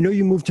 I know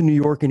you moved to New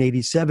York in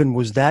 87.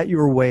 Was that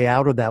your way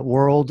out of that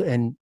world?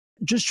 And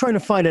just trying to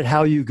find out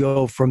how you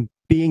go from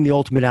being the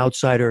ultimate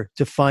outsider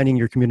to finding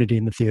your community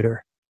in the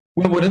theater.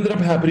 Well, what ended up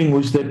happening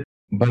was that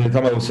by the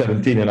time I was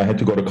 17 and I had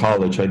to go to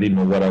college, I didn't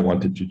know what I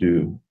wanted to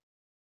do.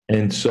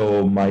 And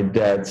so my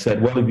dad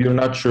said, well, if you're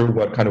not sure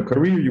what kind of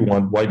career you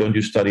want, why don't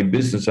you study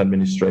business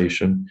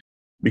administration?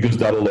 Because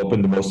that'll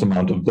open the most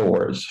amount of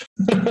doors.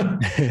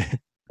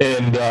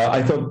 And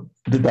I thought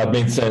that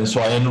made sense.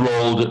 So I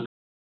enrolled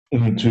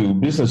into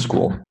business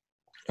school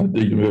at the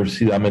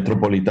Universidad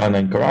Metropolitana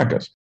in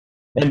Caracas.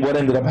 And what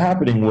ended up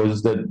happening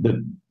was that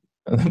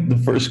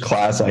the first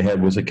class I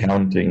had was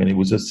accounting, and it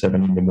was at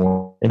 7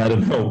 a.m. And I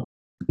don't know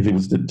if it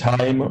was the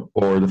time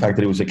or the fact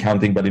that it was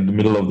accounting, but in the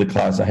middle of the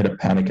class, I had a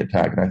panic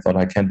attack, and I thought,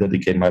 I can't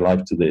dedicate my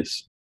life to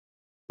this.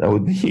 That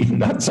would be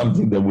not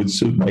something that would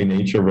suit my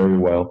nature very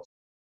well.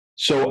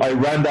 So I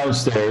ran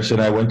downstairs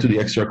and I went to the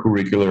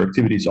extracurricular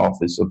activities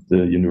office of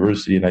the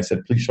university, and I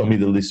said, please show me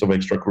the list of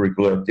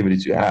extracurricular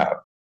activities you have.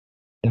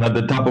 And at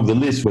the top of the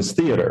list was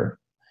theater.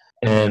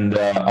 And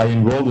I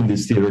enrolled in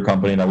this theater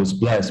company, and I was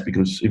blessed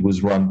because it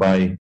was run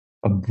by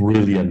a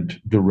brilliant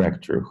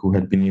director who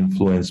had been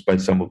influenced by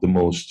some of the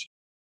most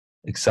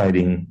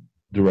exciting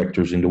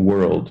directors in the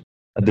world.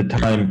 At the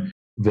time,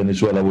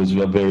 Venezuela was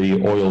a very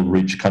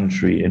oil-rich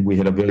country, and we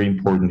had a very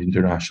important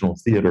international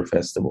theater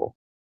festival.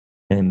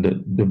 And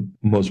the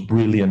most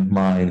brilliant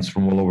minds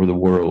from all over the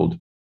world,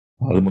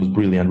 the most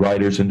brilliant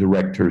writers and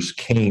directors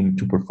came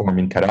to perform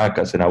in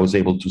Caracas, and I was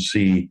able to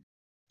see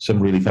some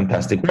really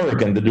fantastic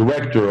work. And the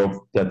director of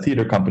that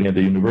theater company at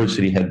the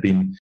university had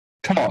been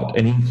taught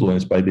and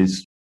influenced by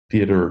these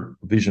theater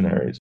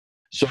visionaries.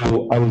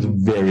 So I was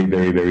very,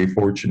 very, very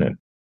fortunate.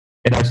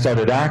 And I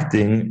started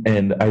acting,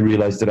 and I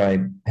realized that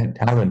I had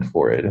talent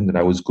for it and that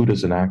I was good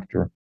as an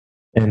actor.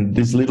 And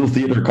this little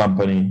theater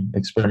company,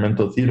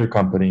 experimental theater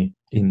company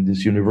in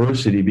this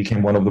university,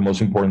 became one of the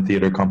most important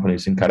theater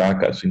companies in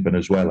Caracas, in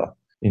Venezuela.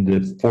 In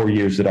the 4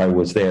 years that I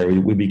was there,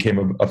 we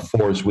became a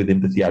force within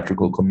the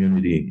theatrical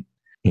community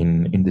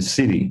in the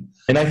city.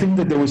 And I think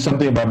that there was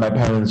something about my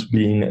parents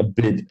being a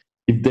bit,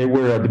 if they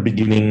were at the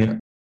beginning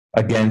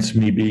against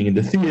me being in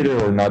the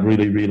theater or not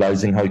really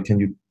realizing how can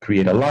you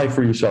create a life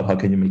for yourself, how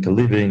can you make a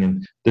living,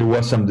 and there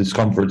was some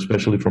discomfort,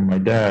 especially from my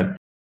dad.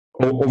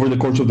 Over the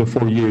course of the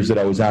 4 years that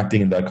I was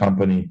acting in that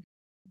company,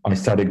 I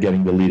started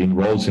getting the leading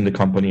roles in the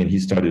company, and he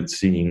started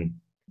seeing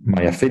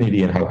my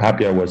affinity and how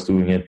happy I was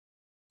doing it.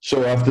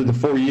 So after the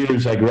 4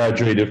 years I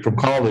graduated from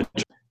college,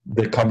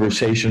 the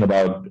conversation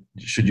about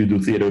should you do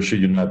theater,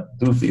 should you not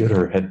do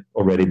theater had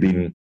already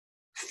been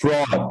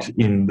fraught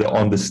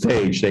on the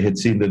stage. They had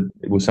seen that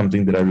it was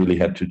something that I really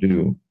had to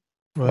do.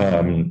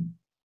 Right.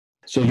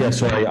 So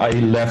I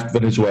left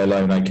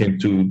Venezuela and I came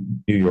to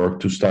New York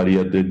to study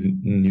at the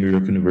New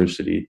York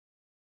University.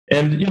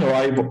 And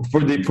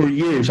for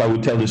years I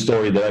would tell the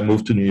story that I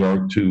moved to New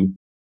York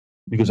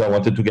because I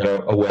wanted to get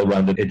a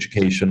well-rounded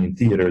education in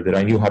theater, that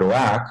I knew how to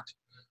act,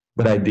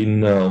 but I didn't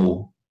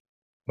know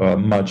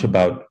much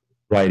about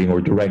writing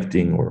or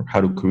directing or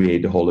how to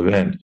create the whole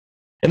event.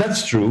 And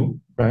that's true,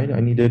 right? I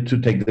needed to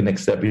take the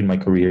next step in my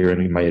career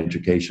and in my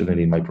education and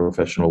in my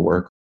professional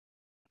work.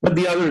 But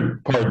the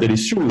other part that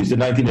is true is that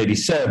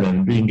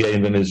 1987, being gay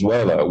in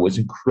Venezuela was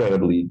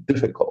incredibly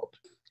difficult.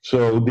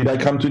 So did I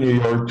come to New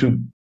York to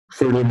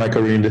further my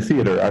career in the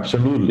theater?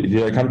 Absolutely.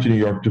 Did I come to New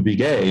York to be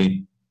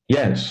gay?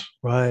 Yes.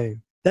 Right.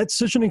 That's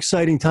such an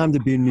exciting time to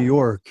be in New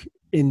York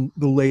in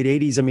the late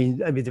 80s. I mean,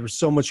 there was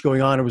so much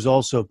going on. It was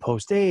also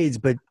post-AIDS,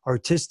 but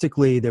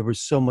artistically, there was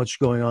so much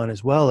going on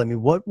as well. I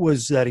mean, what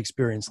was that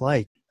experience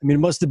like? I mean, it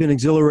must have been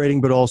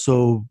exhilarating, but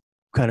also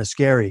kind of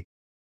scary.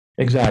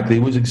 Exactly.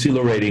 It was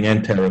exhilarating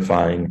and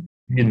terrifying.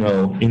 In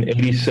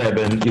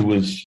 87, it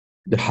was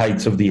the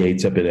heights of the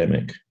AIDS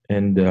epidemic.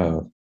 And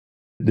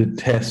the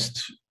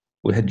test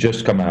had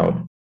just come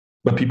out,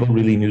 but people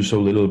really knew so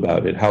little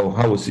about it. How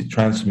was it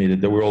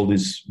transmitted? There were all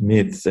these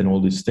myths and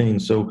all these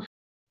things. So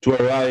to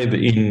arrive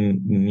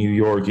in New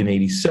York in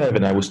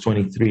 87, I was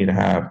 23 and a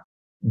half,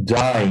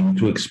 dying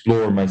to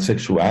explore my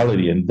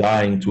sexuality and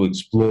dying to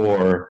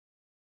explore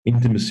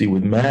intimacy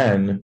with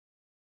men.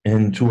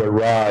 And to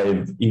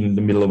arrive in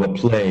the middle of a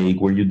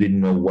plague where you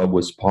didn't know what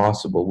was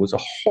possible was a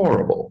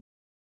horrible,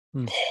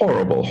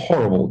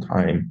 horrible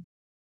time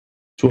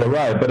to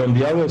arrive. But on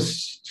the other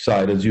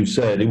side, as you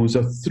said, it was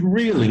a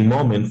thrilling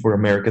moment for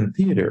American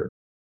theater,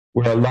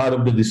 where a lot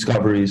of the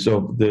discoveries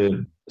of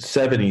the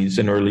 70s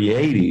and early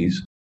 80s,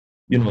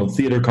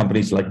 theater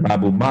companies like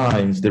Mabou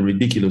Mines, the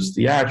Ridiculous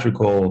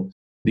Theatrical,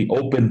 the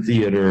Open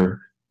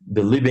Theater,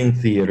 the Living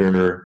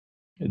Theater,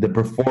 the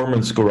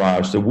Performance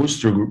Garage, the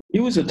Wooster Group.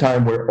 It was a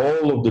time where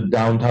all of the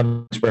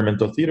downtown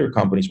experimental theater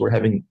companies were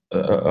having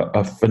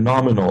a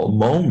phenomenal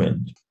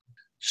moment.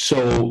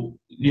 So,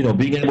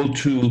 being able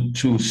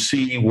to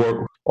see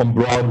work on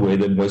Broadway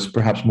that was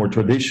perhaps more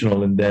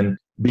traditional, and then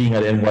being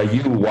at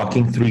NYU,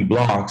 walking 3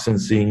 blocks and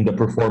seeing the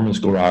Performance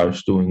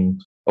Garage doing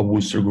a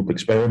Wooster Group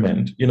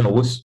experiment,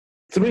 was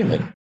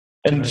thrilling,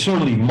 and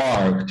certainly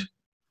marked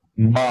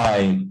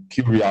my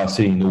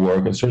curiosity in the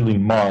work, and certainly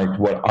marked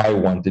what I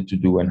wanted to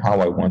do and how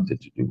I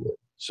wanted to do it.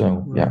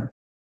 So, yeah.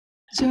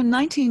 So in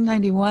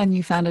 1991,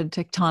 you founded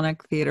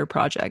Tectonic Theater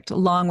Project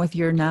along with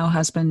your now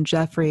husband,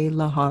 Jeffrey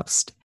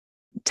Lahost.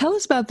 Tell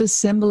us about the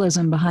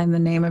symbolism behind the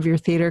name of your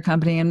theater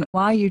company and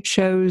why you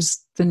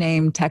chose the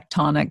name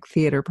Tectonic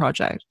Theater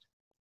Project.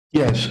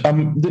 Yes,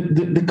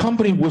 the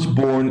company was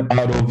born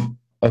out of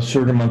a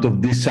certain amount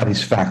of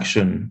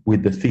dissatisfaction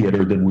with the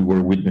theater that we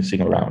were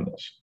witnessing around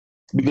us.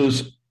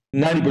 Because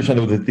 90%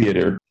 of the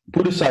theater,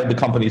 put aside the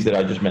companies that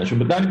I just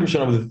mentioned, but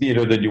 90% of the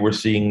theater that you were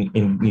seeing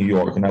in New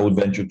York, and I would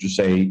venture to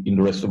say in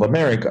the rest of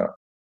America,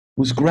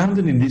 was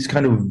grounded in this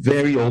kind of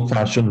very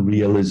old-fashioned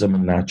realism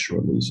and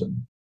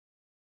naturalism.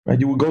 Right?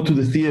 You would go to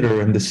the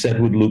theater and the set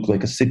would look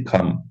like a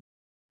sitcom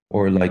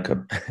or like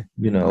a,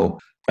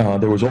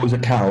 there was always a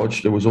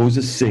couch, there was always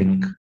a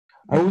sink.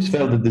 I always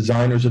felt that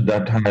designers at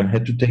that time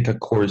had to take a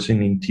course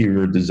in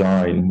interior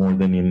design more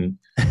than in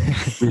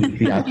really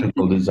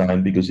theatrical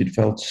design because it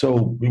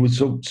was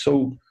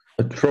so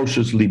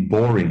atrociously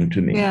boring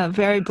to me. Yeah,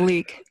 very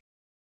bleak.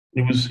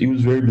 It was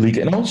very bleak.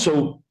 And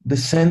also the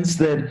sense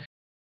that,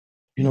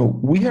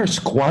 we are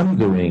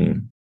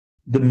squandering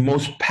the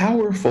most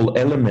powerful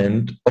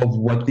element of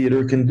what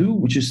theater can do,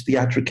 which is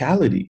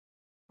theatricality,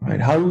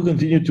 right? How do we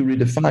continue to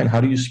redefine?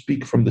 How do you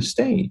speak from the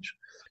stage?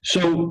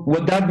 So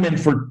what that meant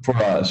for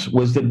us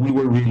was that we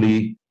were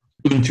really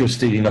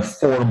interested in a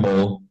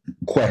formal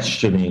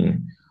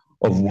questioning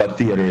of what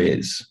theater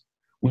is.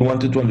 We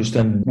wanted to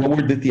understand what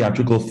were the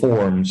theatrical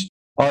forms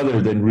other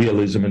than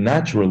realism and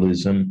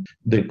naturalism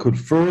that could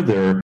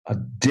further a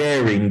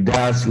daring,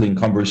 dazzling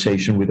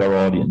conversation with our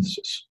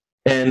audiences.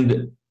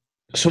 And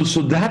so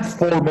that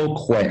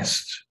formal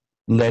quest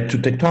led to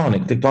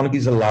Tectonic. Tectonic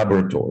is a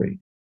laboratory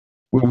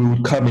where we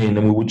would come in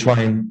and we would try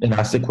and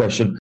ask the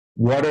question,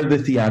 what are the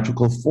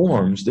theatrical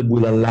forms that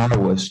will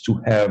allow us to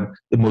have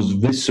the most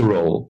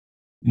visceral,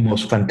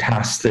 most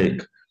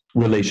fantastic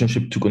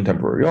relationship to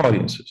contemporary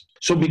audiences?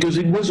 So because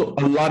it was a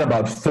lot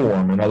about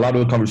form and a lot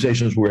of the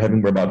conversations we were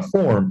having were about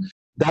form,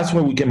 that's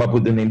when we came up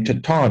with the name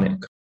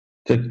Tectonic.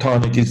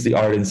 Tectonic is the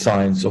art and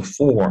science of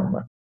form,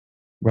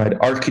 right?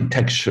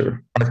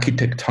 Architecture,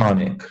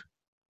 architectonic,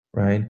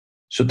 right?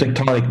 So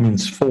tectonic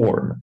means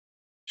form.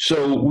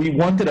 So we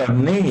wanted a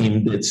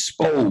name that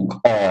spoke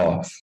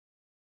of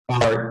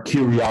our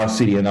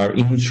curiosity and our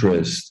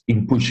interest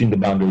in pushing the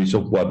boundaries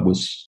of what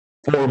was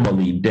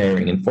formally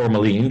daring and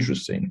formally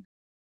interesting.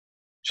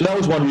 So that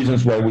was one reason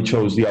why we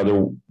chose the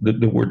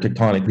word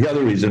tectonic. The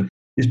other reason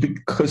is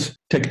because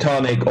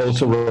tectonic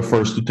also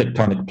refers to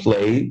tectonic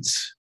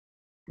plates,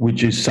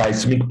 which is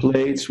seismic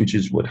plates, which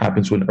is what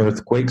happens when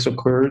earthquakes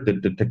occur,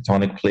 that the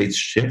tectonic plates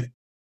shift.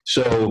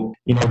 So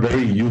in our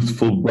very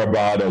youthful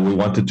bravado, we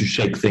wanted to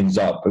shake things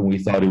up, and we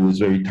thought it was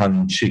very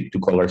tongue-in-cheek to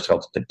call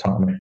ourselves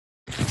Tectonic.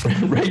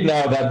 Right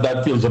now,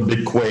 that feels a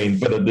bit quaint,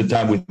 but at the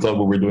time, we thought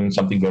we were doing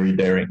something very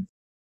daring.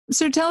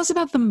 So tell us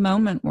about the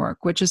moment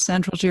work, which is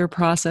central to your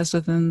process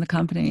within the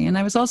company. And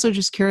I was also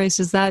just curious,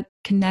 is that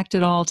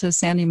connected all to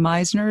Sandy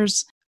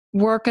Meisner's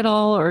work at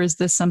all, or is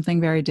this something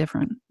very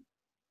different?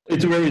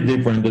 It's very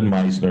different than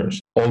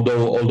Meisner's,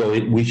 although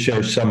we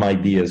share some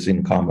ideas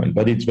in common,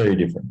 but it's very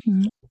different.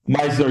 Mm-hmm.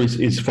 Meisner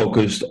is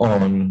focused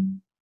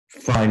on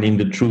finding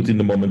the truth in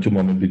the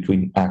moment-to-moment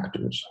between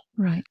actors.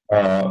 Right.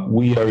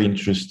 We are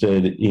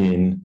interested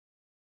in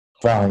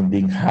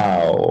finding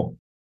how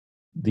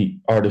the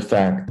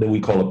artifact that we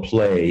call a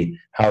play,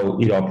 how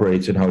it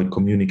operates and how it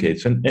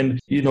communicates. And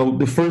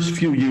the first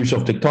few years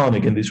of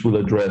Tectonic, and this will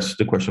address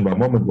the question about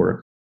moment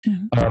work,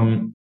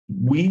 mm-hmm.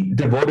 We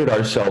devoted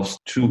ourselves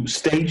to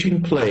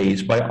staging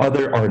plays by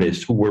other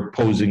artists who were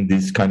posing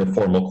these kind of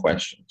formal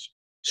questions.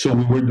 So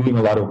we were doing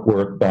a lot of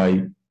work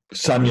by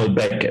Samuel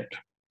Beckett,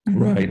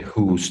 mm-hmm. right,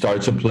 who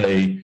starts a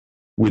play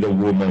with a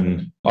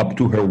woman up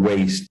to her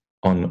waist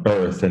on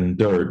earth and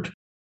dirt.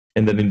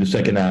 And then in the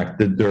second act,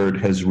 the dirt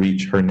has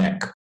reached her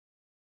neck,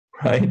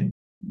 right?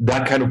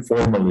 That kind of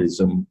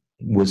formalism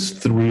was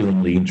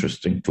thrillingly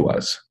interesting to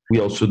us. We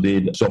also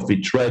did Sophie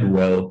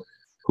Treadwell,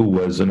 who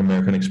was an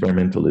American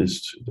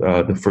experimentalist,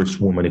 the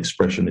first woman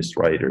expressionist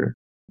writer.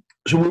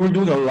 So we were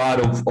doing a lot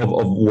of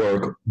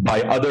work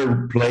by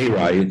other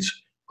playwrights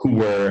who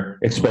were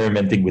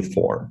experimenting with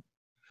form.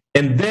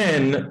 And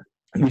then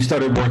we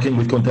started working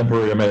with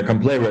contemporary American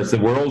playwrights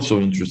that were also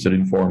interested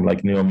in form,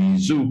 like Naomi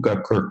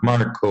Iizuka, Kirk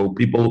Marco,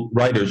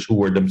 writers who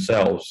were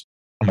themselves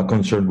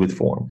concerned with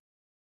form.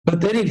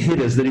 But then it hit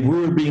us that if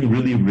we were being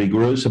really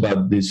rigorous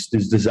about this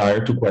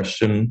desire to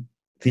question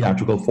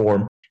theatrical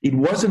form, it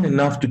wasn't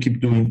enough to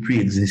keep doing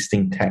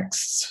pre-existing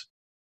texts.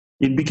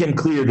 It became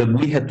clear that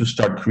we had to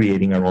start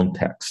creating our own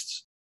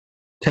texts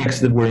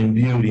that were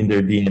imbued in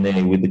their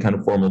DNA with the kind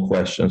of formal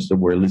questions that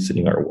were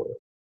eliciting our work.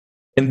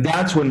 And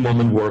that's when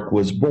Moment Work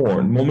was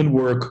born. Moment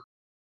Work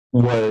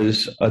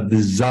was a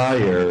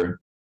desire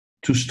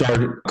to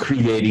start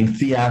creating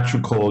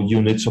theatrical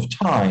units of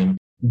time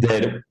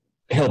that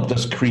helped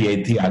us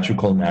create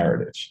theatrical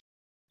narratives.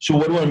 So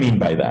what do I mean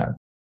by that?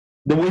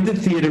 The way that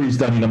theater is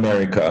done in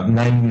America,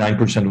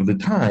 99% of the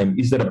time,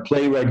 is that a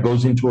playwright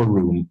goes into a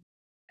room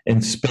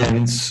and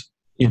spends,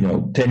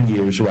 10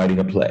 years writing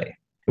a play.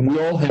 And we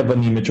all have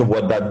an image of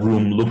what that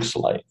room looks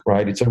like,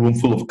 right? It's a room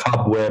full of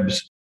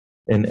cobwebs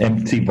and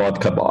empty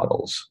vodka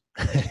bottles.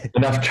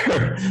 And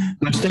after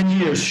those 10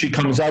 years, she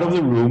comes out of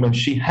the room and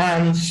she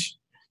hands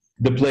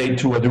the play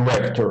to a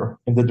director.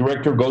 And the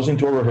director goes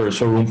into a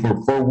rehearsal room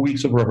for 4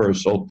 weeks of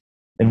rehearsal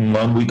and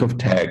 1 week of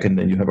tech, and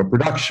then you have a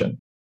production.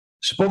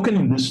 Spoken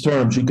in these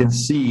terms, you can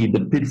see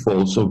the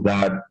pitfalls of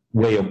that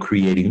way of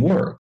creating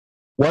work.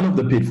 One of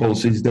the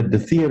pitfalls is that the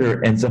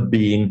theater ends up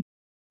being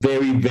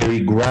very, very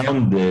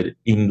grounded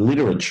in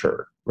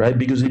literature, right?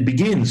 Because it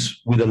begins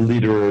with a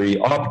literary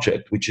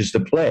object, which is the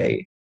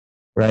play,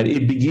 right?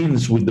 It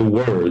begins with the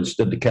words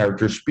that the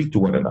characters speak to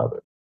one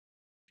another.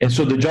 And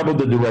so the job of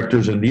the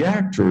directors and the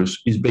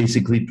actors is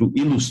basically to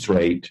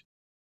illustrate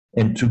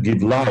and to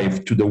give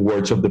life to the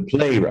words of the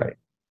playwright.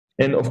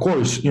 And of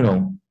course,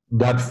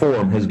 that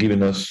form has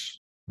given us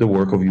the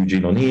work of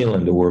Eugene O'Neill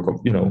and the work of,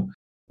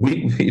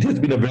 it has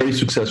been a very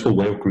successful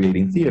way of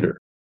creating theater.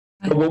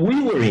 But what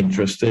we were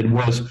interested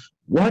was,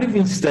 what if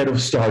instead of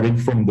starting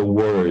from the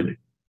word,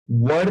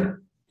 what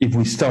if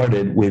we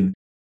started with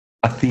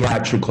a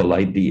theatrical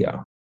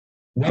idea?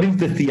 What if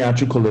the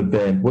theatrical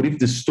event, what if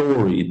the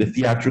story, the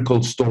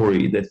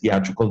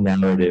theatrical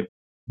narrative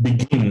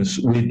begins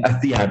with a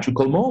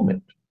theatrical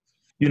moment?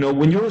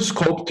 When you're a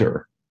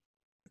sculptor,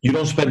 you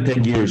don't spend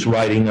 10 years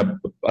writing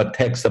a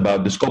text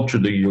about the sculpture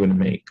that you're going to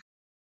make.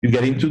 You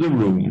get into the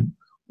room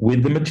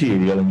with the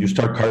material and you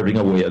start carving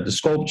away at the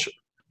sculpture.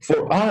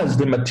 For us,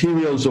 the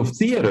materials of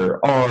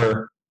theater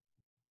are,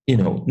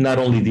 not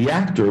only the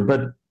actor,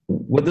 but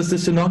what does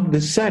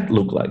the set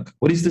look like?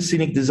 What is the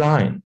scenic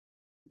design?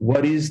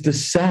 What is the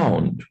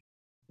sound?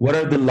 What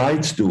are the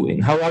lights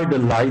doing? How are the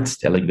lights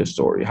telling the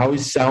story? How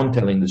is sound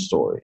telling the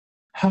story?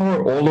 How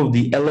are all of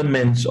the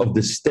elements of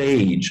the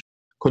stage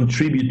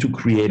contribute to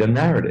create a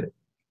narrative?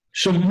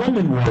 So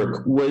moment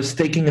work was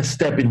taking a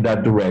step in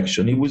that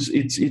direction.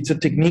 It's a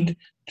technique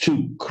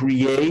to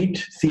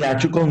create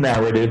theatrical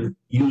narrative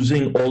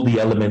using all the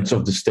elements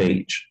of the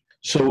stage.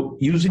 So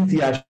using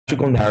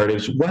theatrical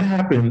narratives, what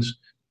happens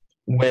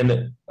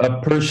when a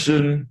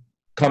man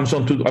comes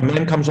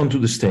onto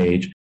the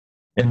stage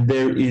and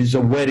there is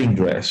a wedding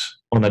dress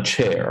on a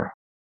chair,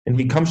 and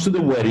he comes to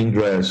the wedding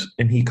dress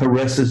and he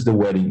caresses the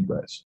wedding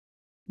dress?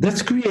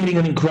 That's creating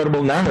an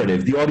incredible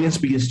narrative. The audience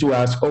begins to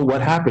ask, oh,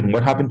 what happened?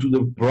 What happened to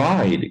the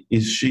bride?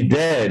 Is she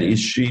dead? Is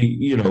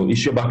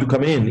she about to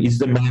come in? Is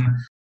the man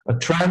a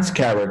trans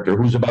character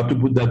who's about to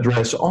put that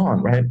dress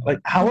on, right? Like,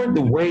 how are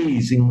the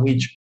ways in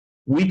which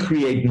we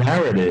create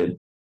narrative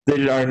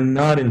that are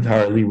not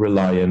entirely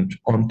reliant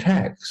on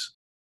text?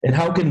 And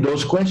how can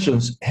those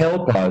questions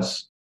help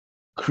us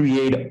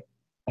create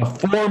a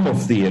form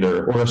of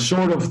theater or a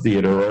sort of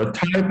theater or a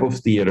type of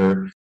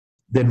theater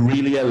that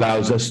really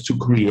allows us to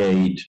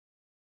create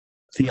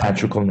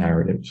theatrical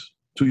narratives,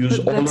 to use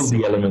all of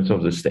the elements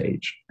of the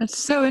stage? It's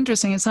so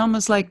interesting. It's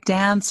almost like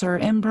dance or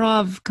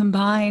improv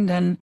combined,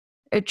 and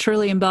it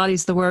truly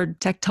embodies the word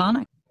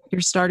tectonic.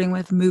 You're starting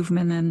with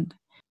movement and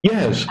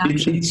yes,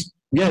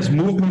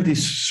 movement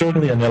is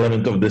certainly an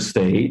element of the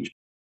stage.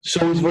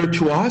 So is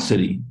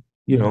virtuosity.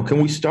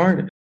 Can we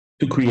start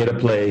to create a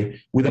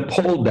play with a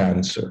pole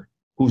dancer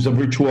who's a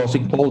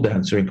virtuosic pole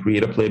dancer and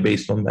create a play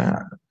based on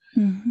that?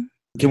 Mm-hmm.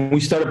 Can we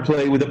start a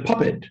play with a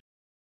puppet?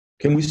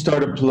 Can we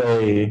start a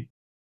play,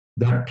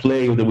 that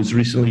play that was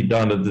recently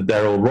done at the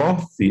Darrell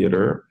Roth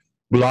Theater,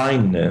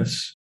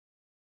 Blindness,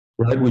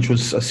 right, which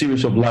was a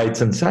series of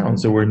lights and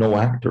sounds. There were no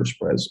actors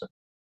present.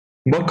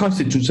 What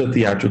constitutes a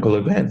theatrical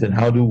event, and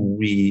how do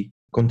we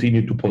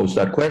continue to pose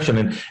that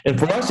question? And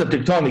for us at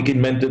Tectonic, it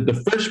meant that the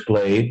first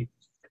play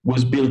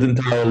was built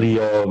entirely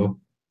of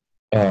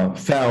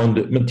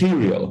found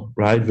material,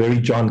 right? Very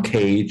John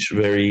Cage,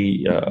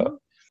 very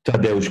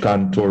Tadeusz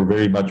Kantor,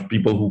 very much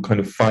people who kind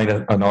of find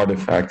an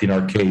artifact, in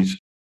our case,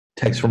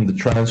 text from the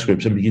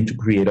transcripts, and begin to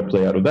create a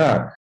play out of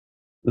that.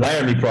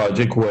 Laramie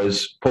Project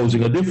was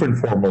posing a different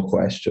formal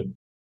question.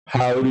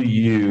 How do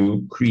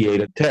you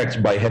create a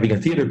text by having a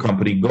theater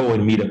company go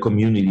and meet a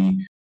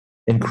community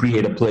and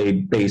create a play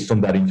based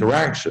on that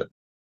interaction?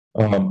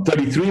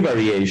 33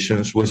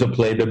 Variations was a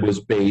play that was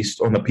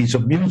based on a piece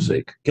of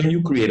music. Can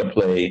you create a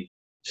play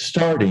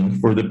starting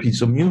for the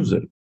piece of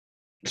music?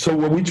 So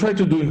what we try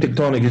to do in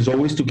Tectonic is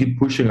always to keep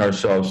pushing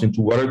ourselves into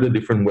what are the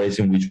different ways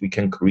in which we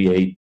can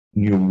create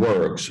new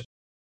works.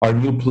 Our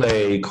new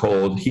play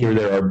called Here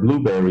There Are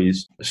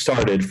Blueberries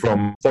started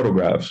from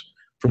photographs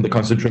from the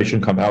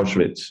concentration camp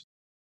Auschwitz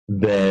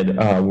that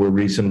were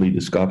recently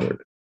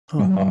discovered.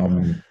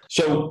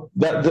 So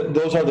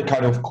those are the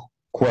kind of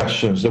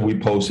questions that we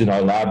pose in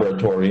our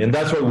laboratory, and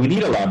that's why we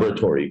need a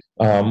laboratory.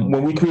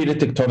 When we created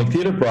Tectonic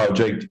Theater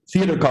Project,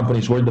 theater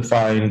companies were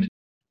defined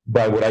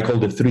by what I call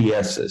the 3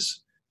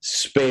 S's.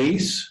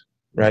 Space,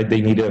 right? They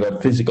needed a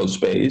physical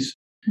space.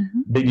 Mm-hmm.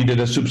 They needed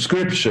a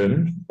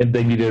subscription, and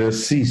they needed a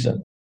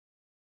season,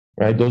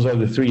 right? Those are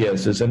the 3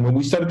 S's. And when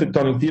we started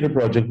Tectonic Theater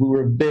Project, we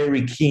were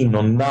very keen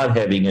on not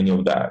having any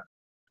of that.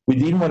 We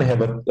didn't want to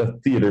have a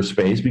theater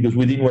space because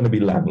we didn't want to be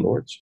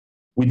landlords.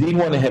 We didn't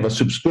want to have a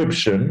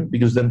subscription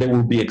because then they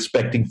will be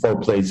expecting 4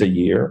 plays a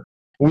year.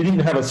 We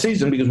didn't have a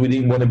season because we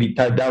didn't want to be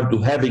tied down to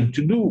having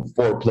to do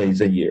 4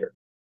 plays a year.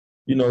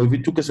 If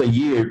it took us a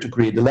year to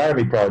create the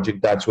Laramie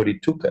Project, that's what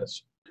it took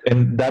us.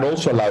 And that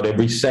also allowed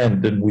every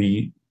cent that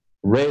we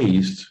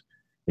raised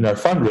in our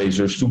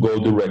fundraisers to go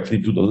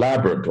directly to the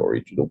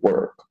laboratory, to the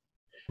work.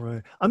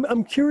 Right.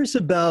 I'm curious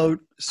about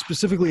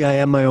specifically I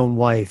Am My Own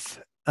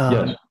Wife,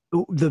 Yes.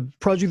 the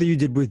project that you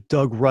did with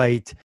Doug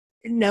Wright.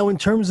 Now, in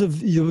terms of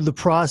the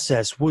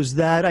process, was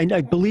that,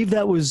 I believe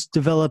that was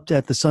developed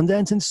at the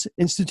Sundance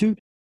Institute.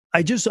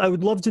 I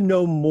would love to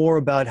know more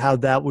about how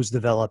that was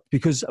developed,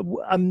 because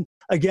I'm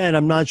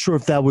not sure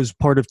if that was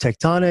part of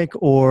Tectonic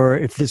or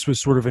if this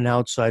was sort of an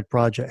outside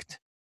project.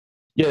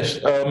 Yes.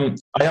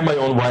 I Am My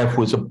Own Wife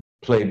was a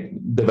play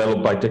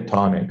developed by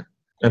Tectonic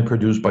and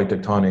produced by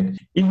Tectonic.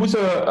 It was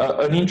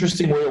an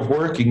interesting way of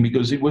working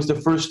because it was the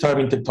first time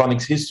in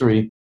Tectonic's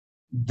history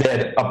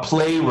that a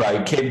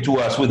playwright came to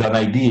us with an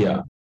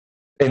idea.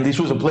 And this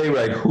was a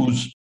playwright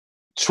whose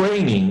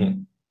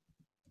training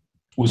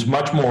was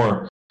much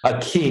more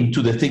akin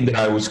to the thing that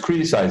I was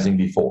criticizing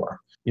before.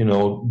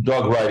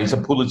 Doug Wright is a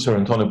Pulitzer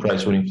and Tony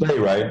Prize winning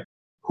playwright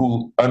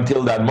who,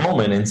 until that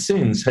moment and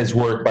since, has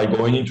worked by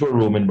going into a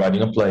room and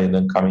writing a play and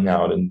then coming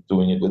out and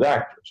doing it with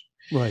actors.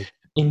 Right.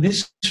 In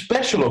this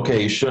special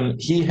occasion,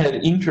 he had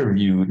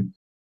interviewed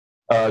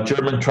a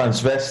German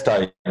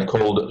transvestite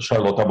called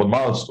Charlotta von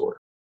Malsdorf.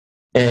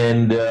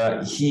 And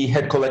he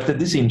had collected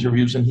these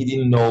interviews and he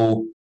didn't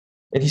know,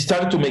 and he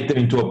started to make them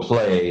into a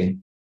play,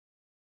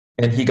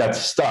 and he got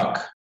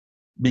stuck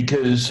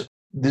because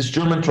this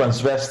German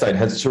transvestite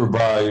had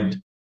survived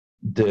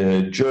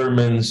the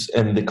Germans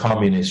and the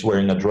communists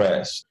wearing a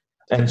dress.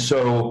 And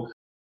so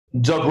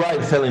Doug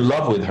Wright fell in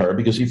love with her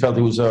because he felt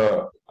he was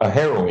a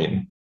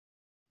heroine.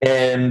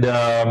 And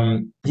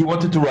he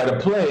wanted to write a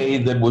play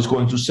that was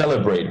going to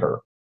celebrate her.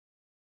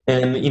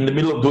 And in the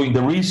middle of doing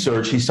the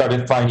research, he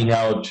started finding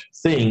out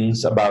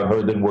things about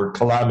her that were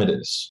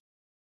calamitous.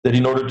 That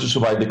in order to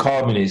survive the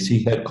communists,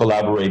 he had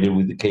collaborated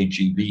with the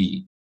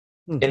KGB.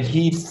 And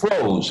he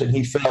froze and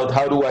he felt,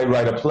 how do I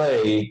write a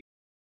play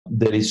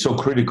that is so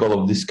critical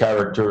of this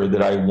character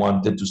that I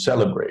wanted to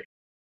celebrate?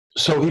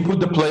 So he put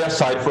the play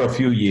aside for a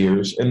few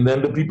years. And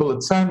then the people at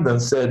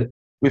Sundance said,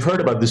 we've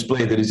heard about this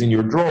play that is in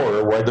your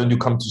drawer. Why don't you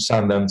come to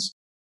Sundance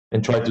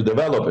and try to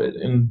develop it?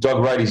 And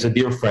Doug Wright is a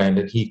dear friend.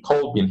 And he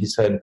called me and he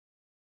said,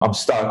 I'm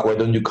stuck. Why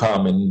don't you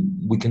come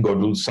and we can go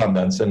to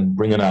Sundance and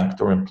bring an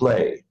actor and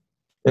play?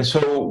 And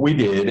so we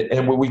did.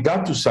 And when we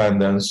got to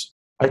Sundance,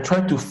 I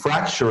tried to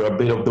fracture a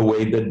bit of the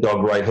way that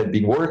Doug Wright had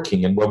been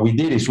working. And what we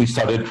did is we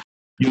started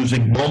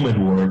using moment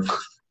work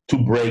to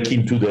break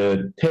into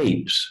the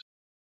tapes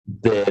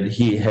that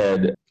he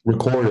had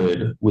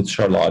recorded with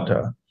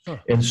Charlotta.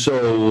 And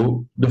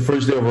so the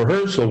first day of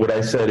rehearsal, what I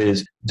said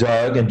is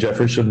Doug and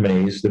Jefferson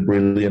Mays, the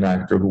brilliant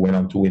actor who went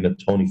on to win a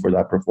Tony for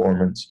that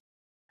performance,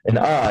 and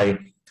I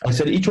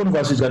said each one of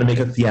us is going to make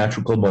a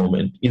theatrical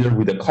moment, either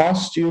with a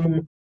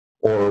costume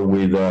or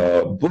with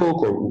a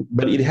book,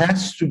 but it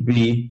has to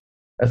be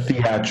a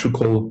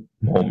theatrical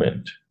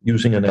moment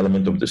using an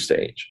element of the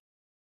stage.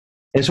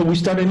 And so we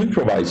started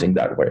improvising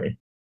that way.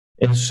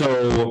 And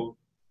so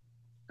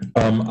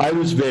I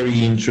was very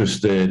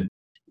interested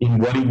in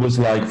what it was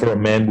like for a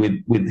man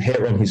with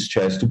hair on his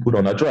chest to put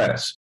on a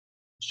dress.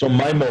 So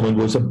my moment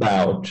was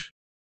about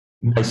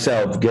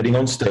myself getting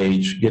on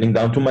stage, getting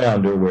down to my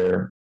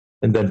underwear,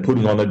 and then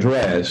putting on a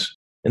dress,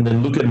 and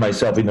then look at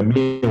myself in a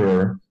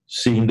mirror,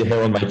 seeing the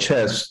hair on my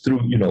chest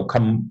through,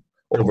 come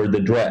over the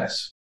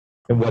dress,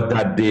 and what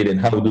that did, and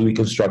how do we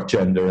construct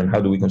gender, and how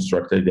do we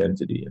construct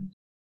identity. And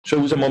so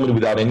it was a moment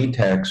without any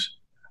text.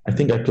 I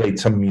think I played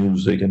some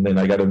music, and then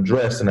I got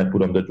undressed, and I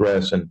put on the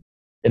dress, and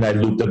I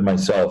looked at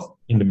myself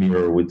in the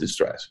mirror with this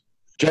dress.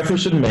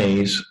 Jefferson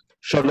Mays,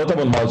 Charlotta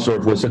von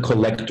Malsdorf was a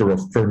collector of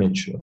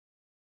furniture,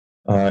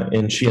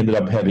 and she ended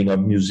up having a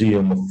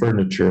museum of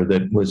furniture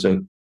that was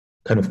a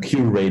kind of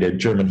curated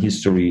German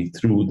history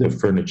through the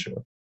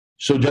furniture.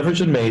 So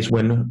Jefferson Mays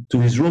went to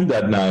his room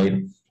that night,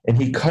 and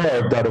he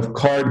carved out of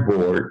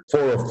cardboard 4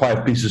 or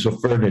 5 pieces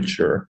of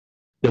furniture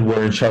that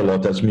were in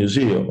Charlotta's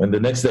museum. And the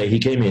next day he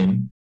came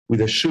in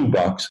with a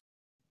shoebox,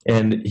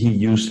 and he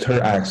used her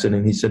accent,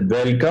 and he said,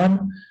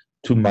 "Welcome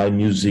to my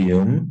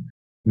museum.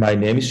 My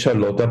name is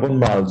Charlotta von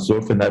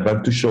Malsdorf, and I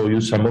want to show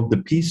you some of the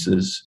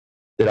pieces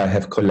that I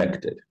have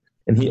collected."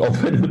 And he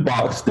opened the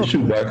box, the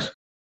shoebox,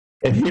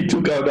 and he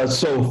took out a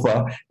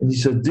sofa, and he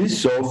said,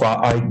 "This sofa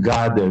I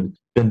gathered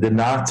when the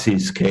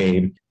Nazis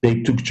came.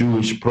 They took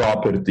Jewish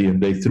property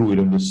and they threw it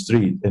on the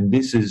street. And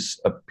this is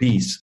a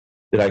piece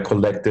that I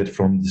collected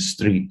from the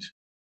street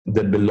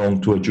that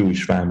belonged to a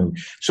Jewish family."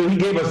 So he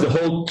gave us the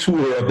whole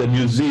tour of the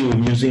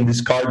museum using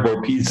these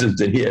cardboard pieces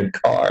that he had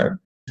carved.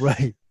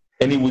 Right.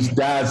 And it was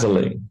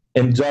dazzling.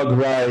 And Doug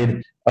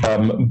Wright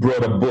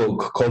brought a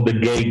book called The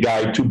Gay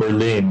Guide to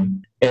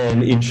Berlin.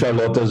 And in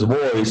Charlotta's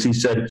voice, he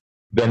said,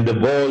 when the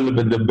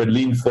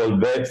Berlin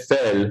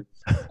fell,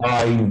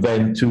 I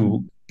went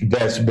to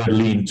West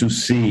Berlin to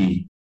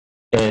see.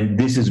 And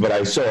this is what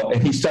I saw.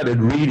 And he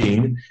started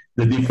reading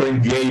the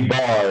different gay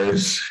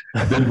bars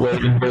that were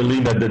in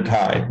Berlin at the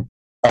time.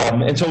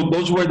 And so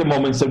those were the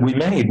moments that we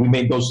made. We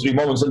made those 3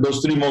 moments, and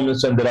those 3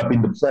 moments ended up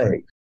in the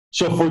play.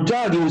 So for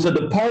Doug, it was a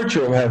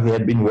departure of how he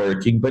had been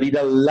working, but it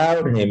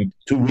allowed him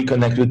to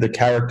reconnect with the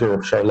character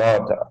of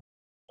Charlotta.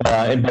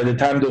 And by the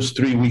time those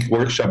 3-week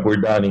workshops were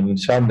done in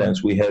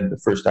Sundance, we had the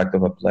first act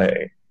of a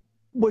play.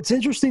 What's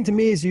interesting to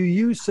me is you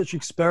use such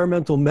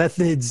experimental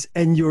methods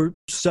and your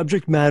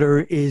subject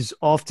matter is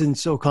often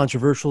so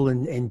controversial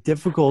and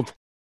difficult,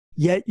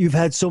 yet you've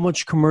had so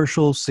much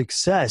commercial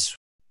success.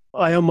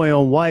 I Own My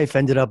Own Wife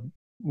ended up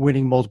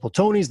winning multiple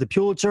Tonys, the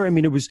Pulitzer. I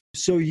mean, it was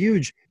so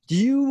huge. Do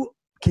you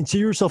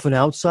consider yourself an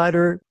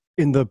outsider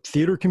in the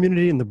theater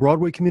community, in the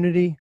Broadway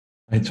community?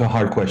 It's a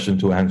hard question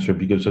to answer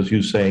because, as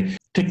you say,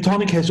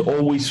 Tectonic has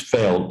always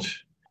felt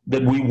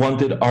that we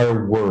wanted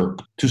our work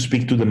to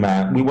speak to the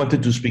mass. We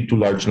wanted to speak to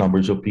large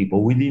numbers of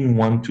people. We didn't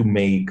want to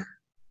make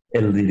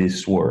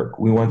elitist work.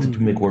 We wanted to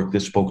make work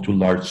that spoke to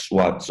large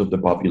swaths of the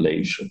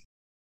population.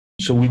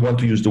 So we want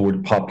to use the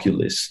word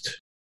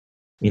populist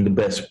in the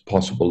best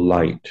possible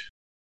light.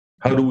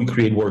 How do we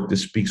create work that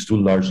speaks to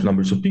large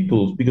numbers of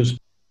people? Because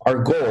our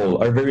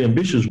goal, our very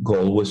ambitious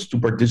goal, was to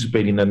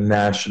participate in a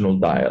national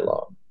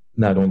dialogue,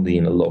 not only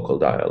in a local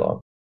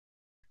dialogue.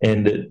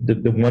 And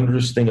the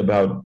wondrous thing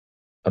about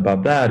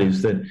that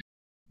is that,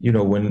 you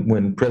know,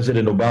 when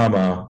President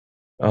Obama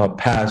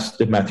passed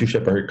the Matthew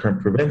Shepard Crime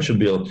Prevention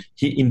Bill,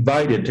 he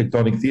invited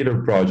Tectonic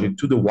Theater Project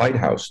to the White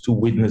House to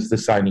witness the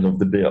signing of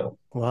the bill.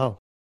 Wow.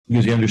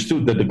 Because he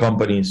understood that the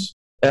company's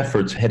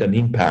efforts had an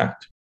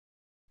impact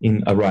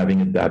in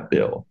arriving at that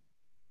bill.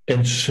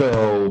 And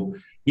so,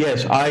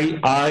 yes,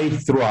 I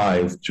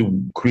thrive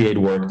to create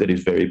work that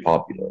is very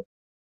popular.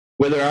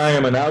 Whether I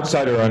am an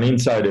outsider or an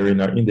insider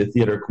in the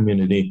theater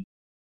community,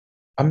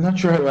 I'm not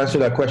sure how to answer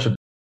that question.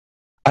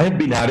 I have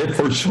been at it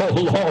for so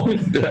long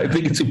that I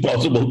think it's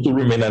impossible to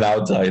remain an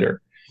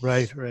outsider.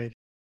 Right, right.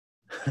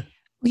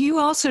 You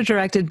also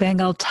directed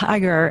Bengal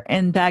Tiger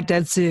and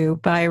Baghdad Zoo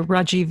by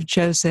Rajiv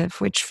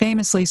Joseph, which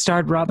famously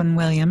starred Robin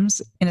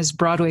Williams in his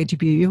Broadway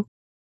debut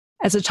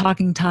as a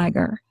talking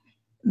tiger.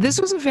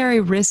 This was a very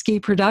risky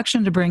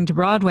production to bring to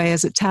Broadway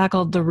as it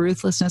tackled the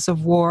ruthlessness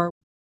of war,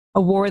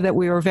 a war that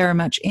we were very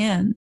much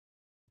in.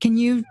 Can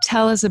you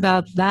tell us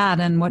about that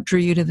and what drew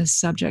you to this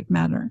subject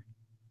matter?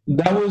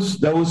 That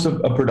was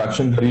a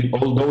production that,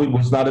 although it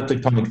was not a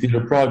Tectonic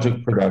Theater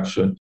Project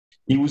production,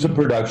 it was a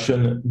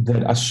production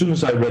that as soon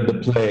as I read the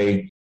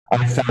play,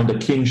 I found a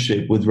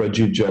kinship with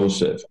Rajiv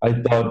Joseph. I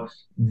thought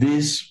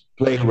this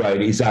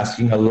playwright is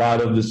asking a lot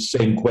of the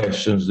same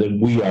questions that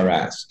we are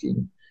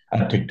asking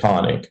at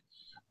Tectonic.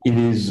 It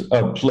is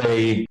a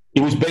play,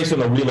 it was based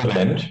on a real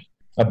event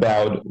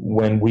about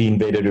when we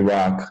invaded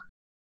Iraq.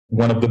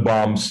 One of the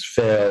bombs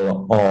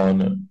fell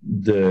on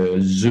the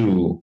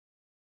zoo,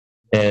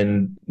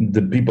 and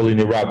the people in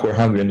Iraq were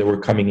hungry and they were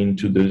coming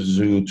into the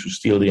zoo to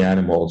steal the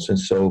animals. And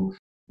so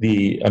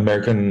the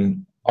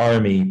American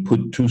army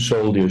put 2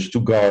 soldiers to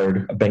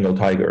guard a Bengal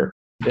tiger.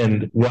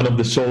 And one of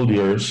the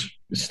soldiers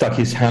stuck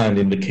his hand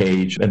in the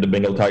cage, and the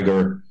Bengal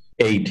tiger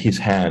ate his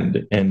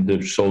hand, and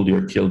the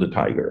soldier killed the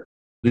tiger.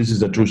 This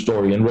is a true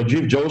story. And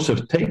Rajiv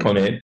Joseph's take on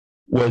it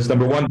was,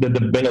 number one, that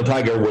the Bengal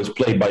tiger was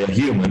played by a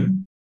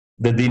human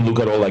that didn't look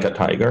at all like a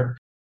tiger.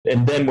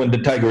 And then when the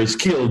tiger is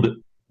killed,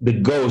 the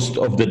ghost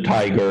of the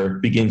tiger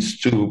begins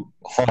to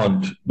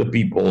haunt the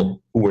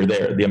people who were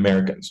there, the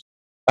Americans.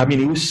 I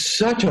mean, it was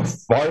such a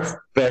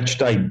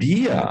far-fetched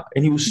idea,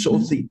 and it was so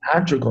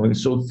theatrical and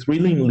so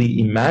thrillingly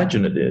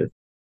imaginative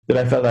that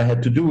I felt I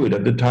had to do it.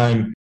 At the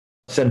time,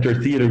 Center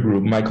Theater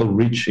Group, Michael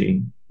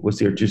Ritchie was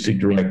the artistic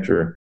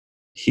director.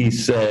 He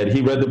said,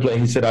 he read the play,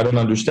 he said, I don't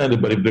understand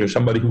it, but if there's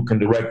somebody who can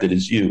direct it,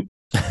 it's you.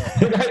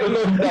 And I don't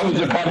know if that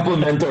was a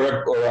compliment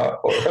or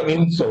an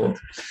insult.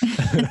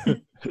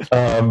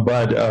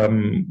 But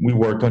we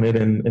worked on it,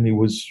 and it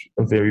was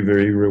a very,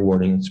 very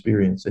rewarding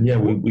experience. And yeah,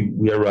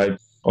 we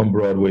arrived on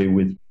Broadway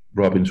with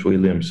Robin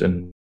Williams,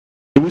 and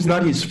it was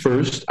not his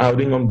first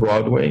outing on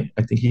Broadway.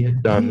 I think he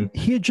had done...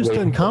 He had just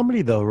done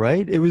comedy, though,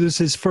 right? It was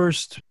his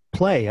first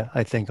play,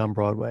 I think, on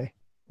Broadway.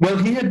 Well,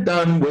 he had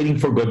done Waiting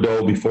for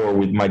Godot before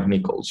with Mike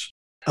Nichols.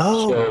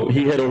 Oh. So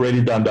he had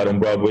already done that on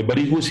Broadway, but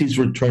it was his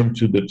return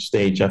to the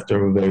stage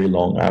after a very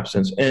long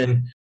absence.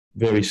 And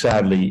very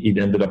sadly, it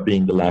ended up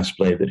being the last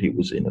play that he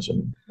was in as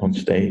on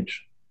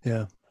stage.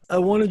 Yeah. I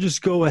want to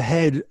just go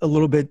ahead a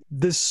little bit.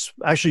 This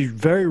actually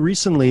very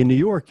recently in New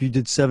York, you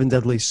did 7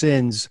 Deadly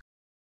Sins.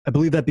 I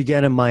believe that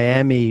began in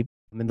Miami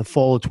in the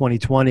fall of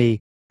 2020,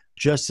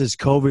 just as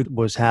COVID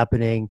was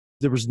happening.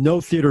 There was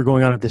no theater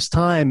going on at this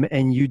time,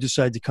 and you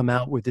decided to come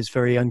out with this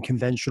very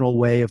unconventional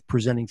way of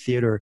presenting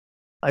theater.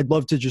 I'd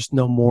love to just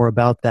know more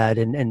about that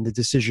and the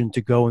decision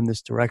to go in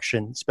this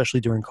direction, especially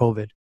during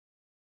COVID.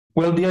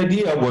 Well, the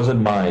idea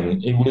wasn't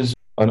mine. It was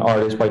an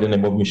artist by the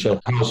name of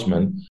Michel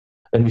Hausman.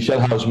 And Michel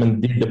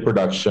Hausman did the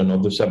production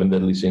of the 7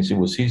 Deadly Sins. It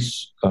was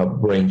his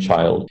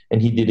brainchild,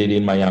 and he did it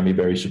in Miami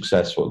very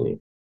successfully.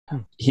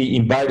 He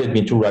invited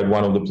me to write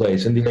one of the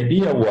plays, and the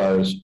idea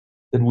was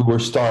that we were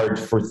starved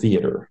for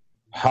theater.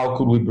 How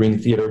could we bring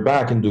theater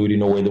back and do it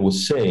in a way that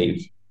was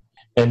safe?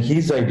 And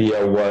his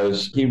idea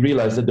was, he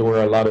realized that there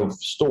were a lot of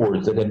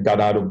stores that had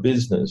got out of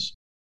business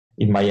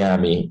in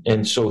Miami.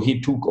 And so he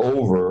took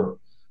over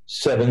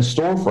 7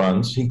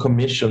 storefronts. He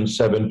commissioned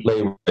 7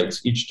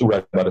 playwrights, each to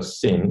write about a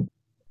sin.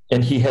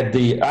 And he had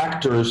the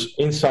actors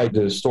inside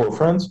the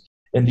storefronts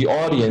and the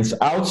audience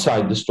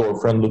outside the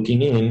storefront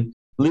looking in,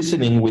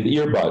 listening with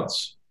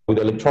earbuds, with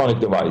electronic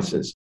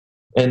devices.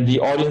 And the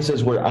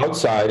audiences were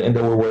outside, and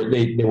they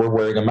were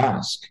wearing a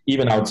mask,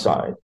 even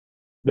outside.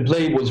 The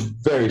play was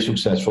very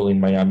successful in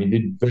Miami,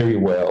 did very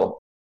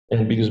well.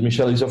 And because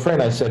Michel is a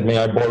friend, I said, may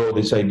I borrow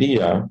this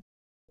idea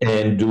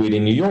and do it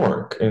in New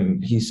York?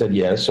 And he said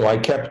yes. So I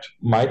kept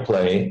my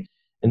play,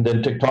 and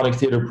then Tectonic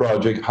Theater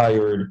Project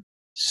hired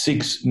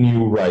 6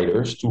 new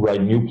writers to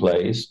write new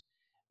plays.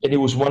 And it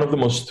was one of the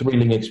most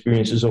thrilling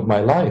experiences of my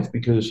life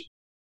because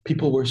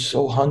people were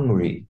so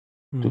hungry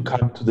to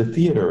come to the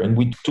theater. And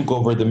we took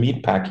over the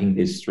meatpacking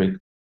district.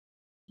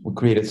 We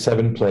created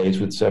 7 plays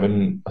with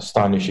 7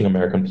 astonishing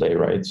American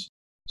playwrights,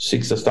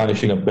 6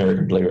 astonishing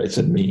American playwrights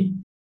and me.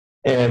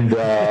 And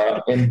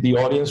the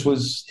audience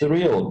was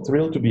thrilled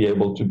to be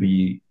able to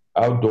be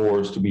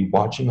outdoors, to be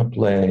watching a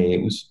play.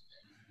 It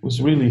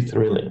was really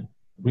thrilling,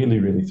 really,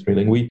 really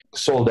thrilling. We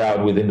sold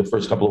out within the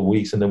first couple of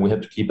weeks, and then we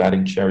had to keep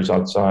adding chairs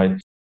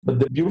outside. But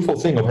the beautiful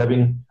thing of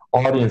having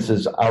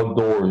audiences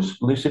outdoors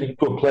listening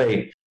to a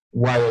play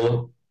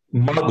while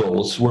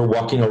muggles were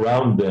walking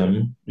around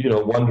them,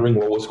 wondering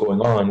what was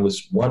going on,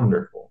 was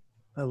wonderful.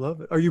 I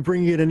love it. Are you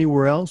bringing it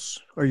anywhere else?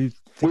 We're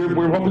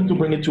hoping to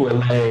bring it to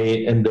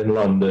LA, and then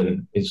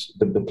London is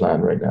the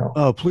plan right now.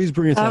 Oh, please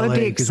bring it to LA. That would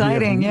be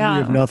exciting. We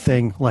have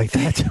nothing like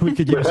that we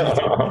could use it.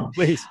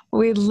 Please.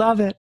 We'd love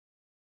it.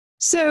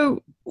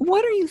 So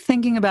what are you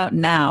thinking about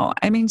now?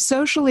 I mean,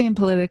 socially and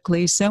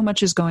politically, so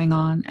much is going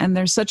on, and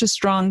there's such a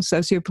strong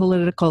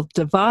socio-political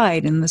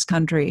divide in this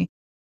country.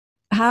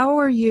 How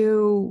are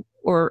you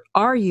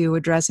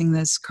addressing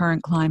this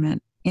current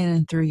climate in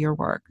and through your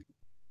work?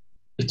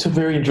 It's a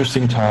very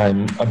interesting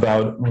time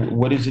about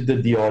what is it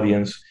that the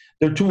audience...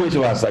 There are 2 ways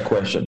to ask that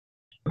question.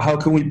 How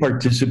can we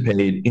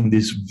participate in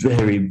this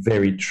very,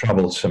 very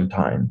troublesome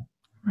time?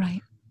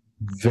 Right.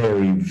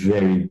 Very,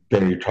 very,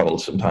 very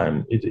troublesome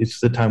time.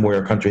 It's the time where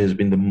our country has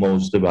been the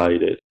most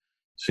divided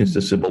since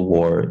the Civil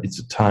War. It's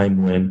a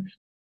time when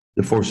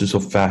the forces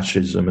of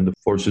fascism and the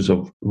forces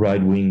of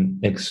right-wing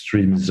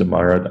extremism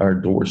are at our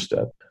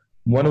doorstep.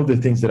 One of the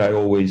things that I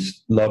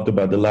always loved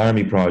about the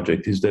Laramie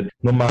Project is that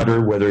no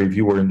matter whether if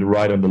you were in the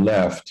right or the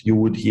left, you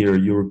would hear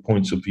your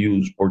points of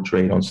views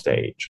portrayed on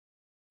stage.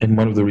 And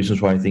one of the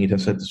reasons why I think it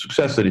has had the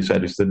success that it's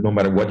had is that no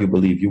matter what you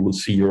believe, you will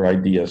see your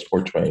ideas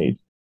portrayed.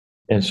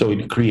 And so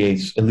it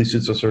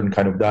elicits a certain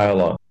kind of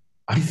dialogue.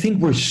 I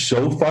think we're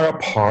so far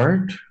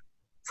apart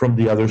from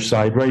the other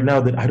side right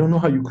now that I don't know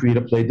how you create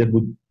a play that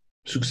would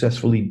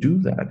successfully do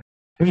that.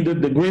 I mean,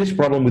 the greatest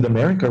problem with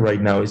America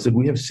right now is that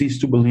we have ceased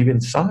to believe in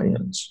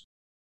science.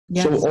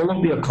 Yes. So all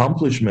of the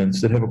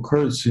accomplishments that have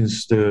occurred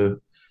since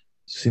the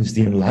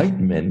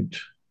Enlightenment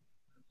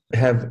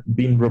have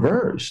been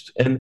reversed.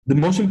 And the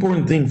most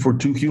important thing for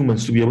 2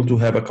 humans to be able to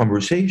have a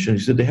conversation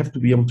is that they have to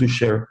be able to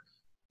share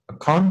a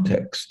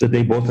context that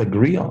they both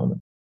agree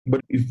on.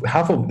 But if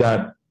half of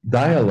that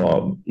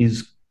dialogue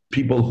is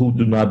people who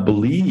do not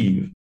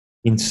believe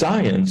in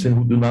science and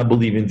who do not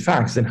believe in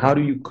facts, then how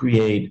do you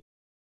create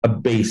a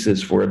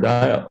basis for a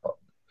dialogue?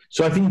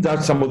 So I think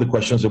that's some of the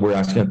questions that we're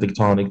asking at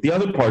Tectonic. The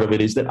other part of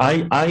it is that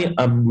I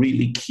am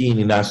really keen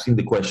in asking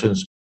the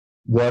questions,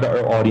 what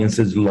are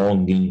audiences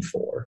longing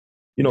for?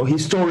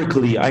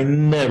 Historically, I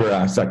never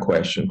ask that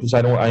question because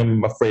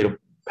I'm afraid of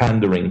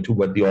pandering to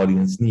what the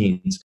audience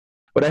needs.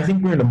 But I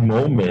think we're in a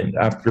moment,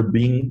 after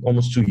being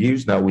almost 2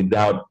 years now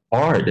without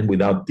art and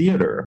without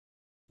theater,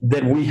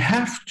 that we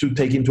have to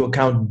take into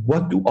account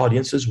what do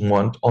audiences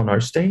want on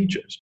our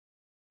stages.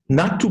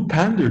 Not to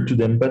pander to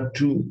them, but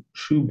to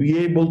be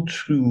able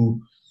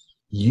to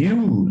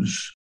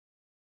use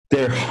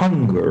their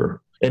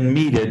hunger and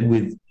meet it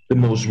with the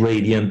most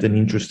radiant and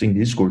interesting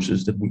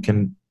discourses that we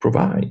can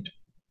provide.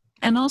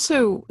 And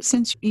also,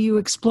 since you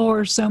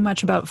explore so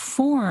much about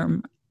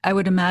form, I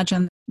would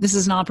imagine this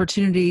is an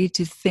opportunity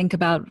to think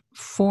about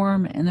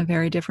form in a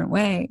very different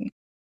way,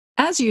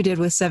 as you did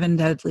with 7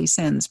 Deadly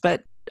Sins,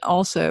 but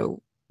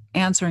also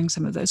answering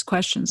some of those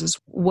questions is,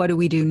 what do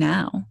we do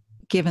now,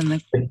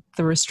 given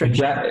the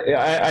restriction?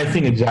 I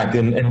think exactly.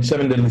 And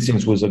 7 Deadly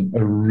Sins was a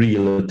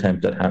real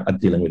attempt at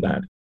dealing with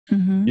that.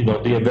 Mm-hmm.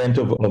 The event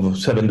of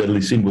 7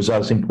 Deadly Sins was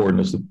as important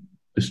as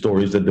the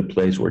stories that the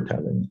plays were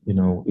telling.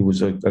 It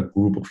was a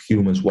group of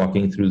humans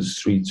walking through the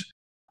streets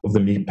of the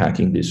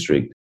meatpacking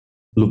district,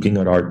 looking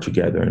at art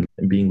together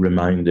and being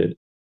reminded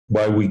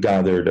why we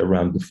gathered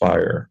around the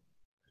fire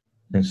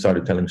and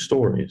started telling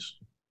stories,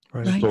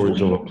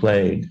 stories of a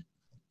plague.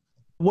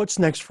 What's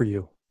next for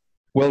you?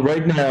 Well,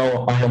 right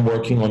now I am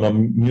working on a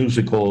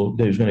musical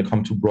that is going to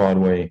come to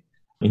Broadway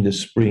in the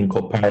spring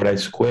called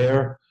Paradise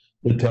Square.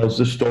 It tells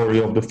the story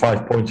of the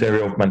 5 Points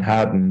area of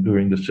Manhattan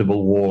during the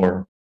Civil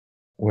War,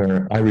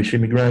 where Irish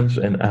immigrants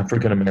and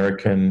African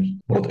Americans,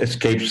 both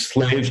escaped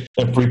slaves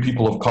and free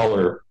people of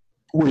color,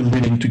 were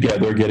living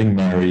together, getting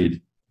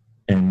married,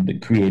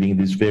 and creating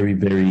this very,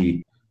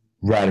 very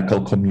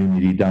radical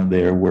community down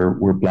there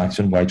where blacks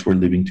and whites were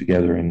living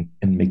together and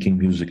making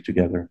music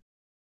together.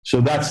 So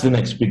that's the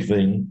next big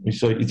thing.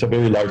 It's a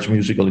very large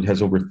musical. It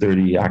has over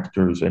 30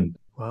 actors. And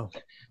wow.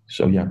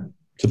 So, yeah,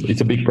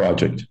 it's a big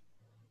project.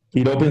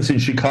 It opens in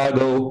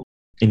Chicago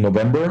in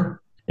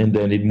November, and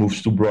then it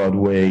moves to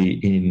Broadway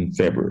in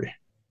February.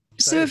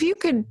 So if you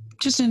could,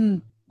 just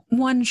in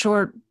one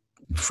short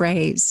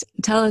phrase,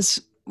 tell us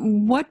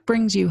what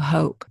brings you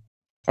hope?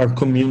 Our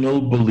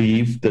communal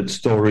belief that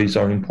stories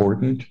are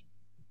important,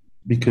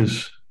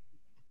 because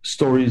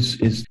stories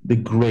is the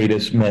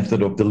greatest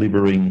method of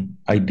delivering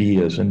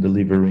ideas and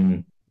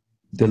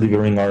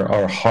delivering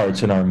our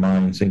hearts and our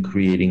minds and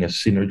creating a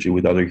synergy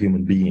with other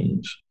human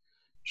beings.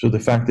 So the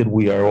fact that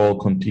we are all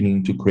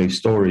continuing to crave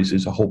stories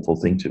is a hopeful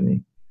thing to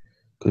me,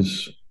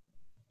 because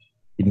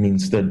it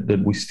means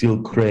that we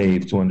still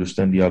crave to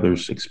understand the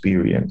other's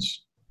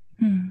experience.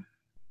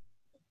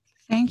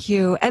 Thank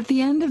you. At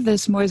the end of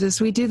this, Moises,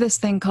 we do this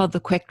thing called the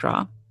quick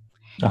draw.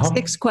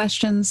 6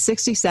 questions,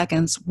 60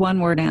 seconds,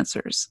 1-word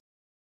answers.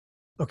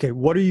 Okay,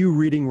 what are you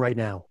reading right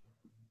now?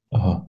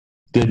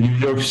 The New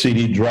York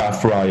City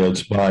Draft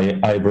Riots by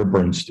Ivor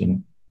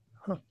Bernstein.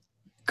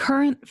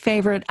 Current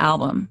favorite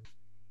album?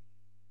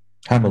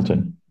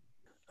 Hamilton.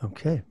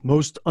 Okay,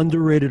 most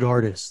underrated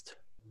artist?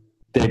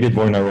 David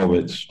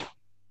Wojnarowicz.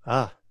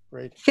 Ah,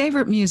 great.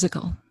 Favorite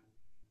musical?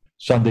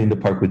 Sunday in the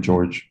Park with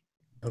George.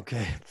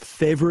 Okay,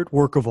 favorite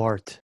work of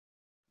art?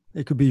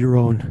 It could be your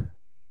own.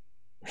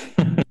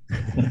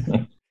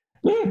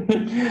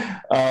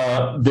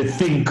 The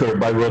Thinker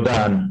by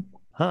Rodin.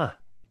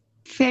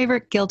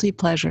 Favorite guilty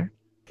pleasure?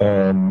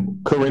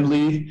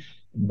 Currently,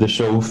 the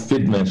show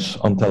Fitness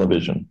on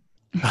television.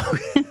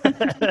 Okay.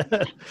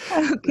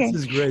 This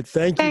is great.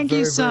 Thank you. Thank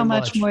you so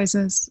much,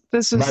 Moises.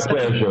 This was my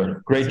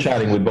pleasure. Great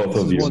chatting with both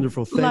of you.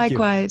 Wonderful. Thank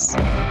likewise.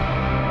 you.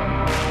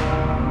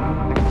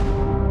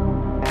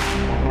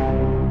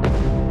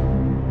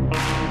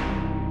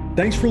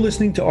 Thanks for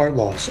listening to Art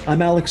Laws.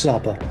 I'm Alex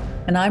Zappa.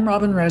 And I'm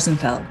Robin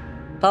Rosenfeld.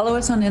 Follow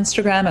us on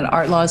Instagram at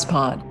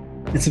ArtLawsPod.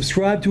 And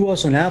subscribe to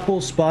us on Apple,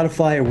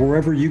 Spotify, or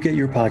wherever you get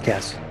your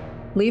podcasts.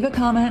 Leave a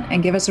comment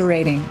and give us a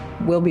rating.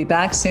 We'll be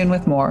back soon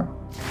with more.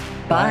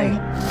 Bye.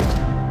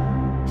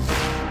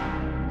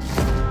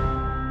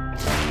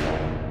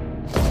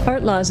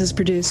 Art Laws is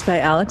produced by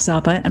Alex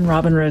Zappa and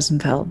Robin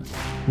Rosenfeld.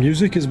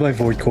 Music is by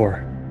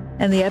Voidcore.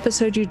 And the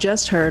episode you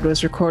just heard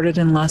was recorded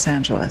in Los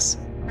Angeles.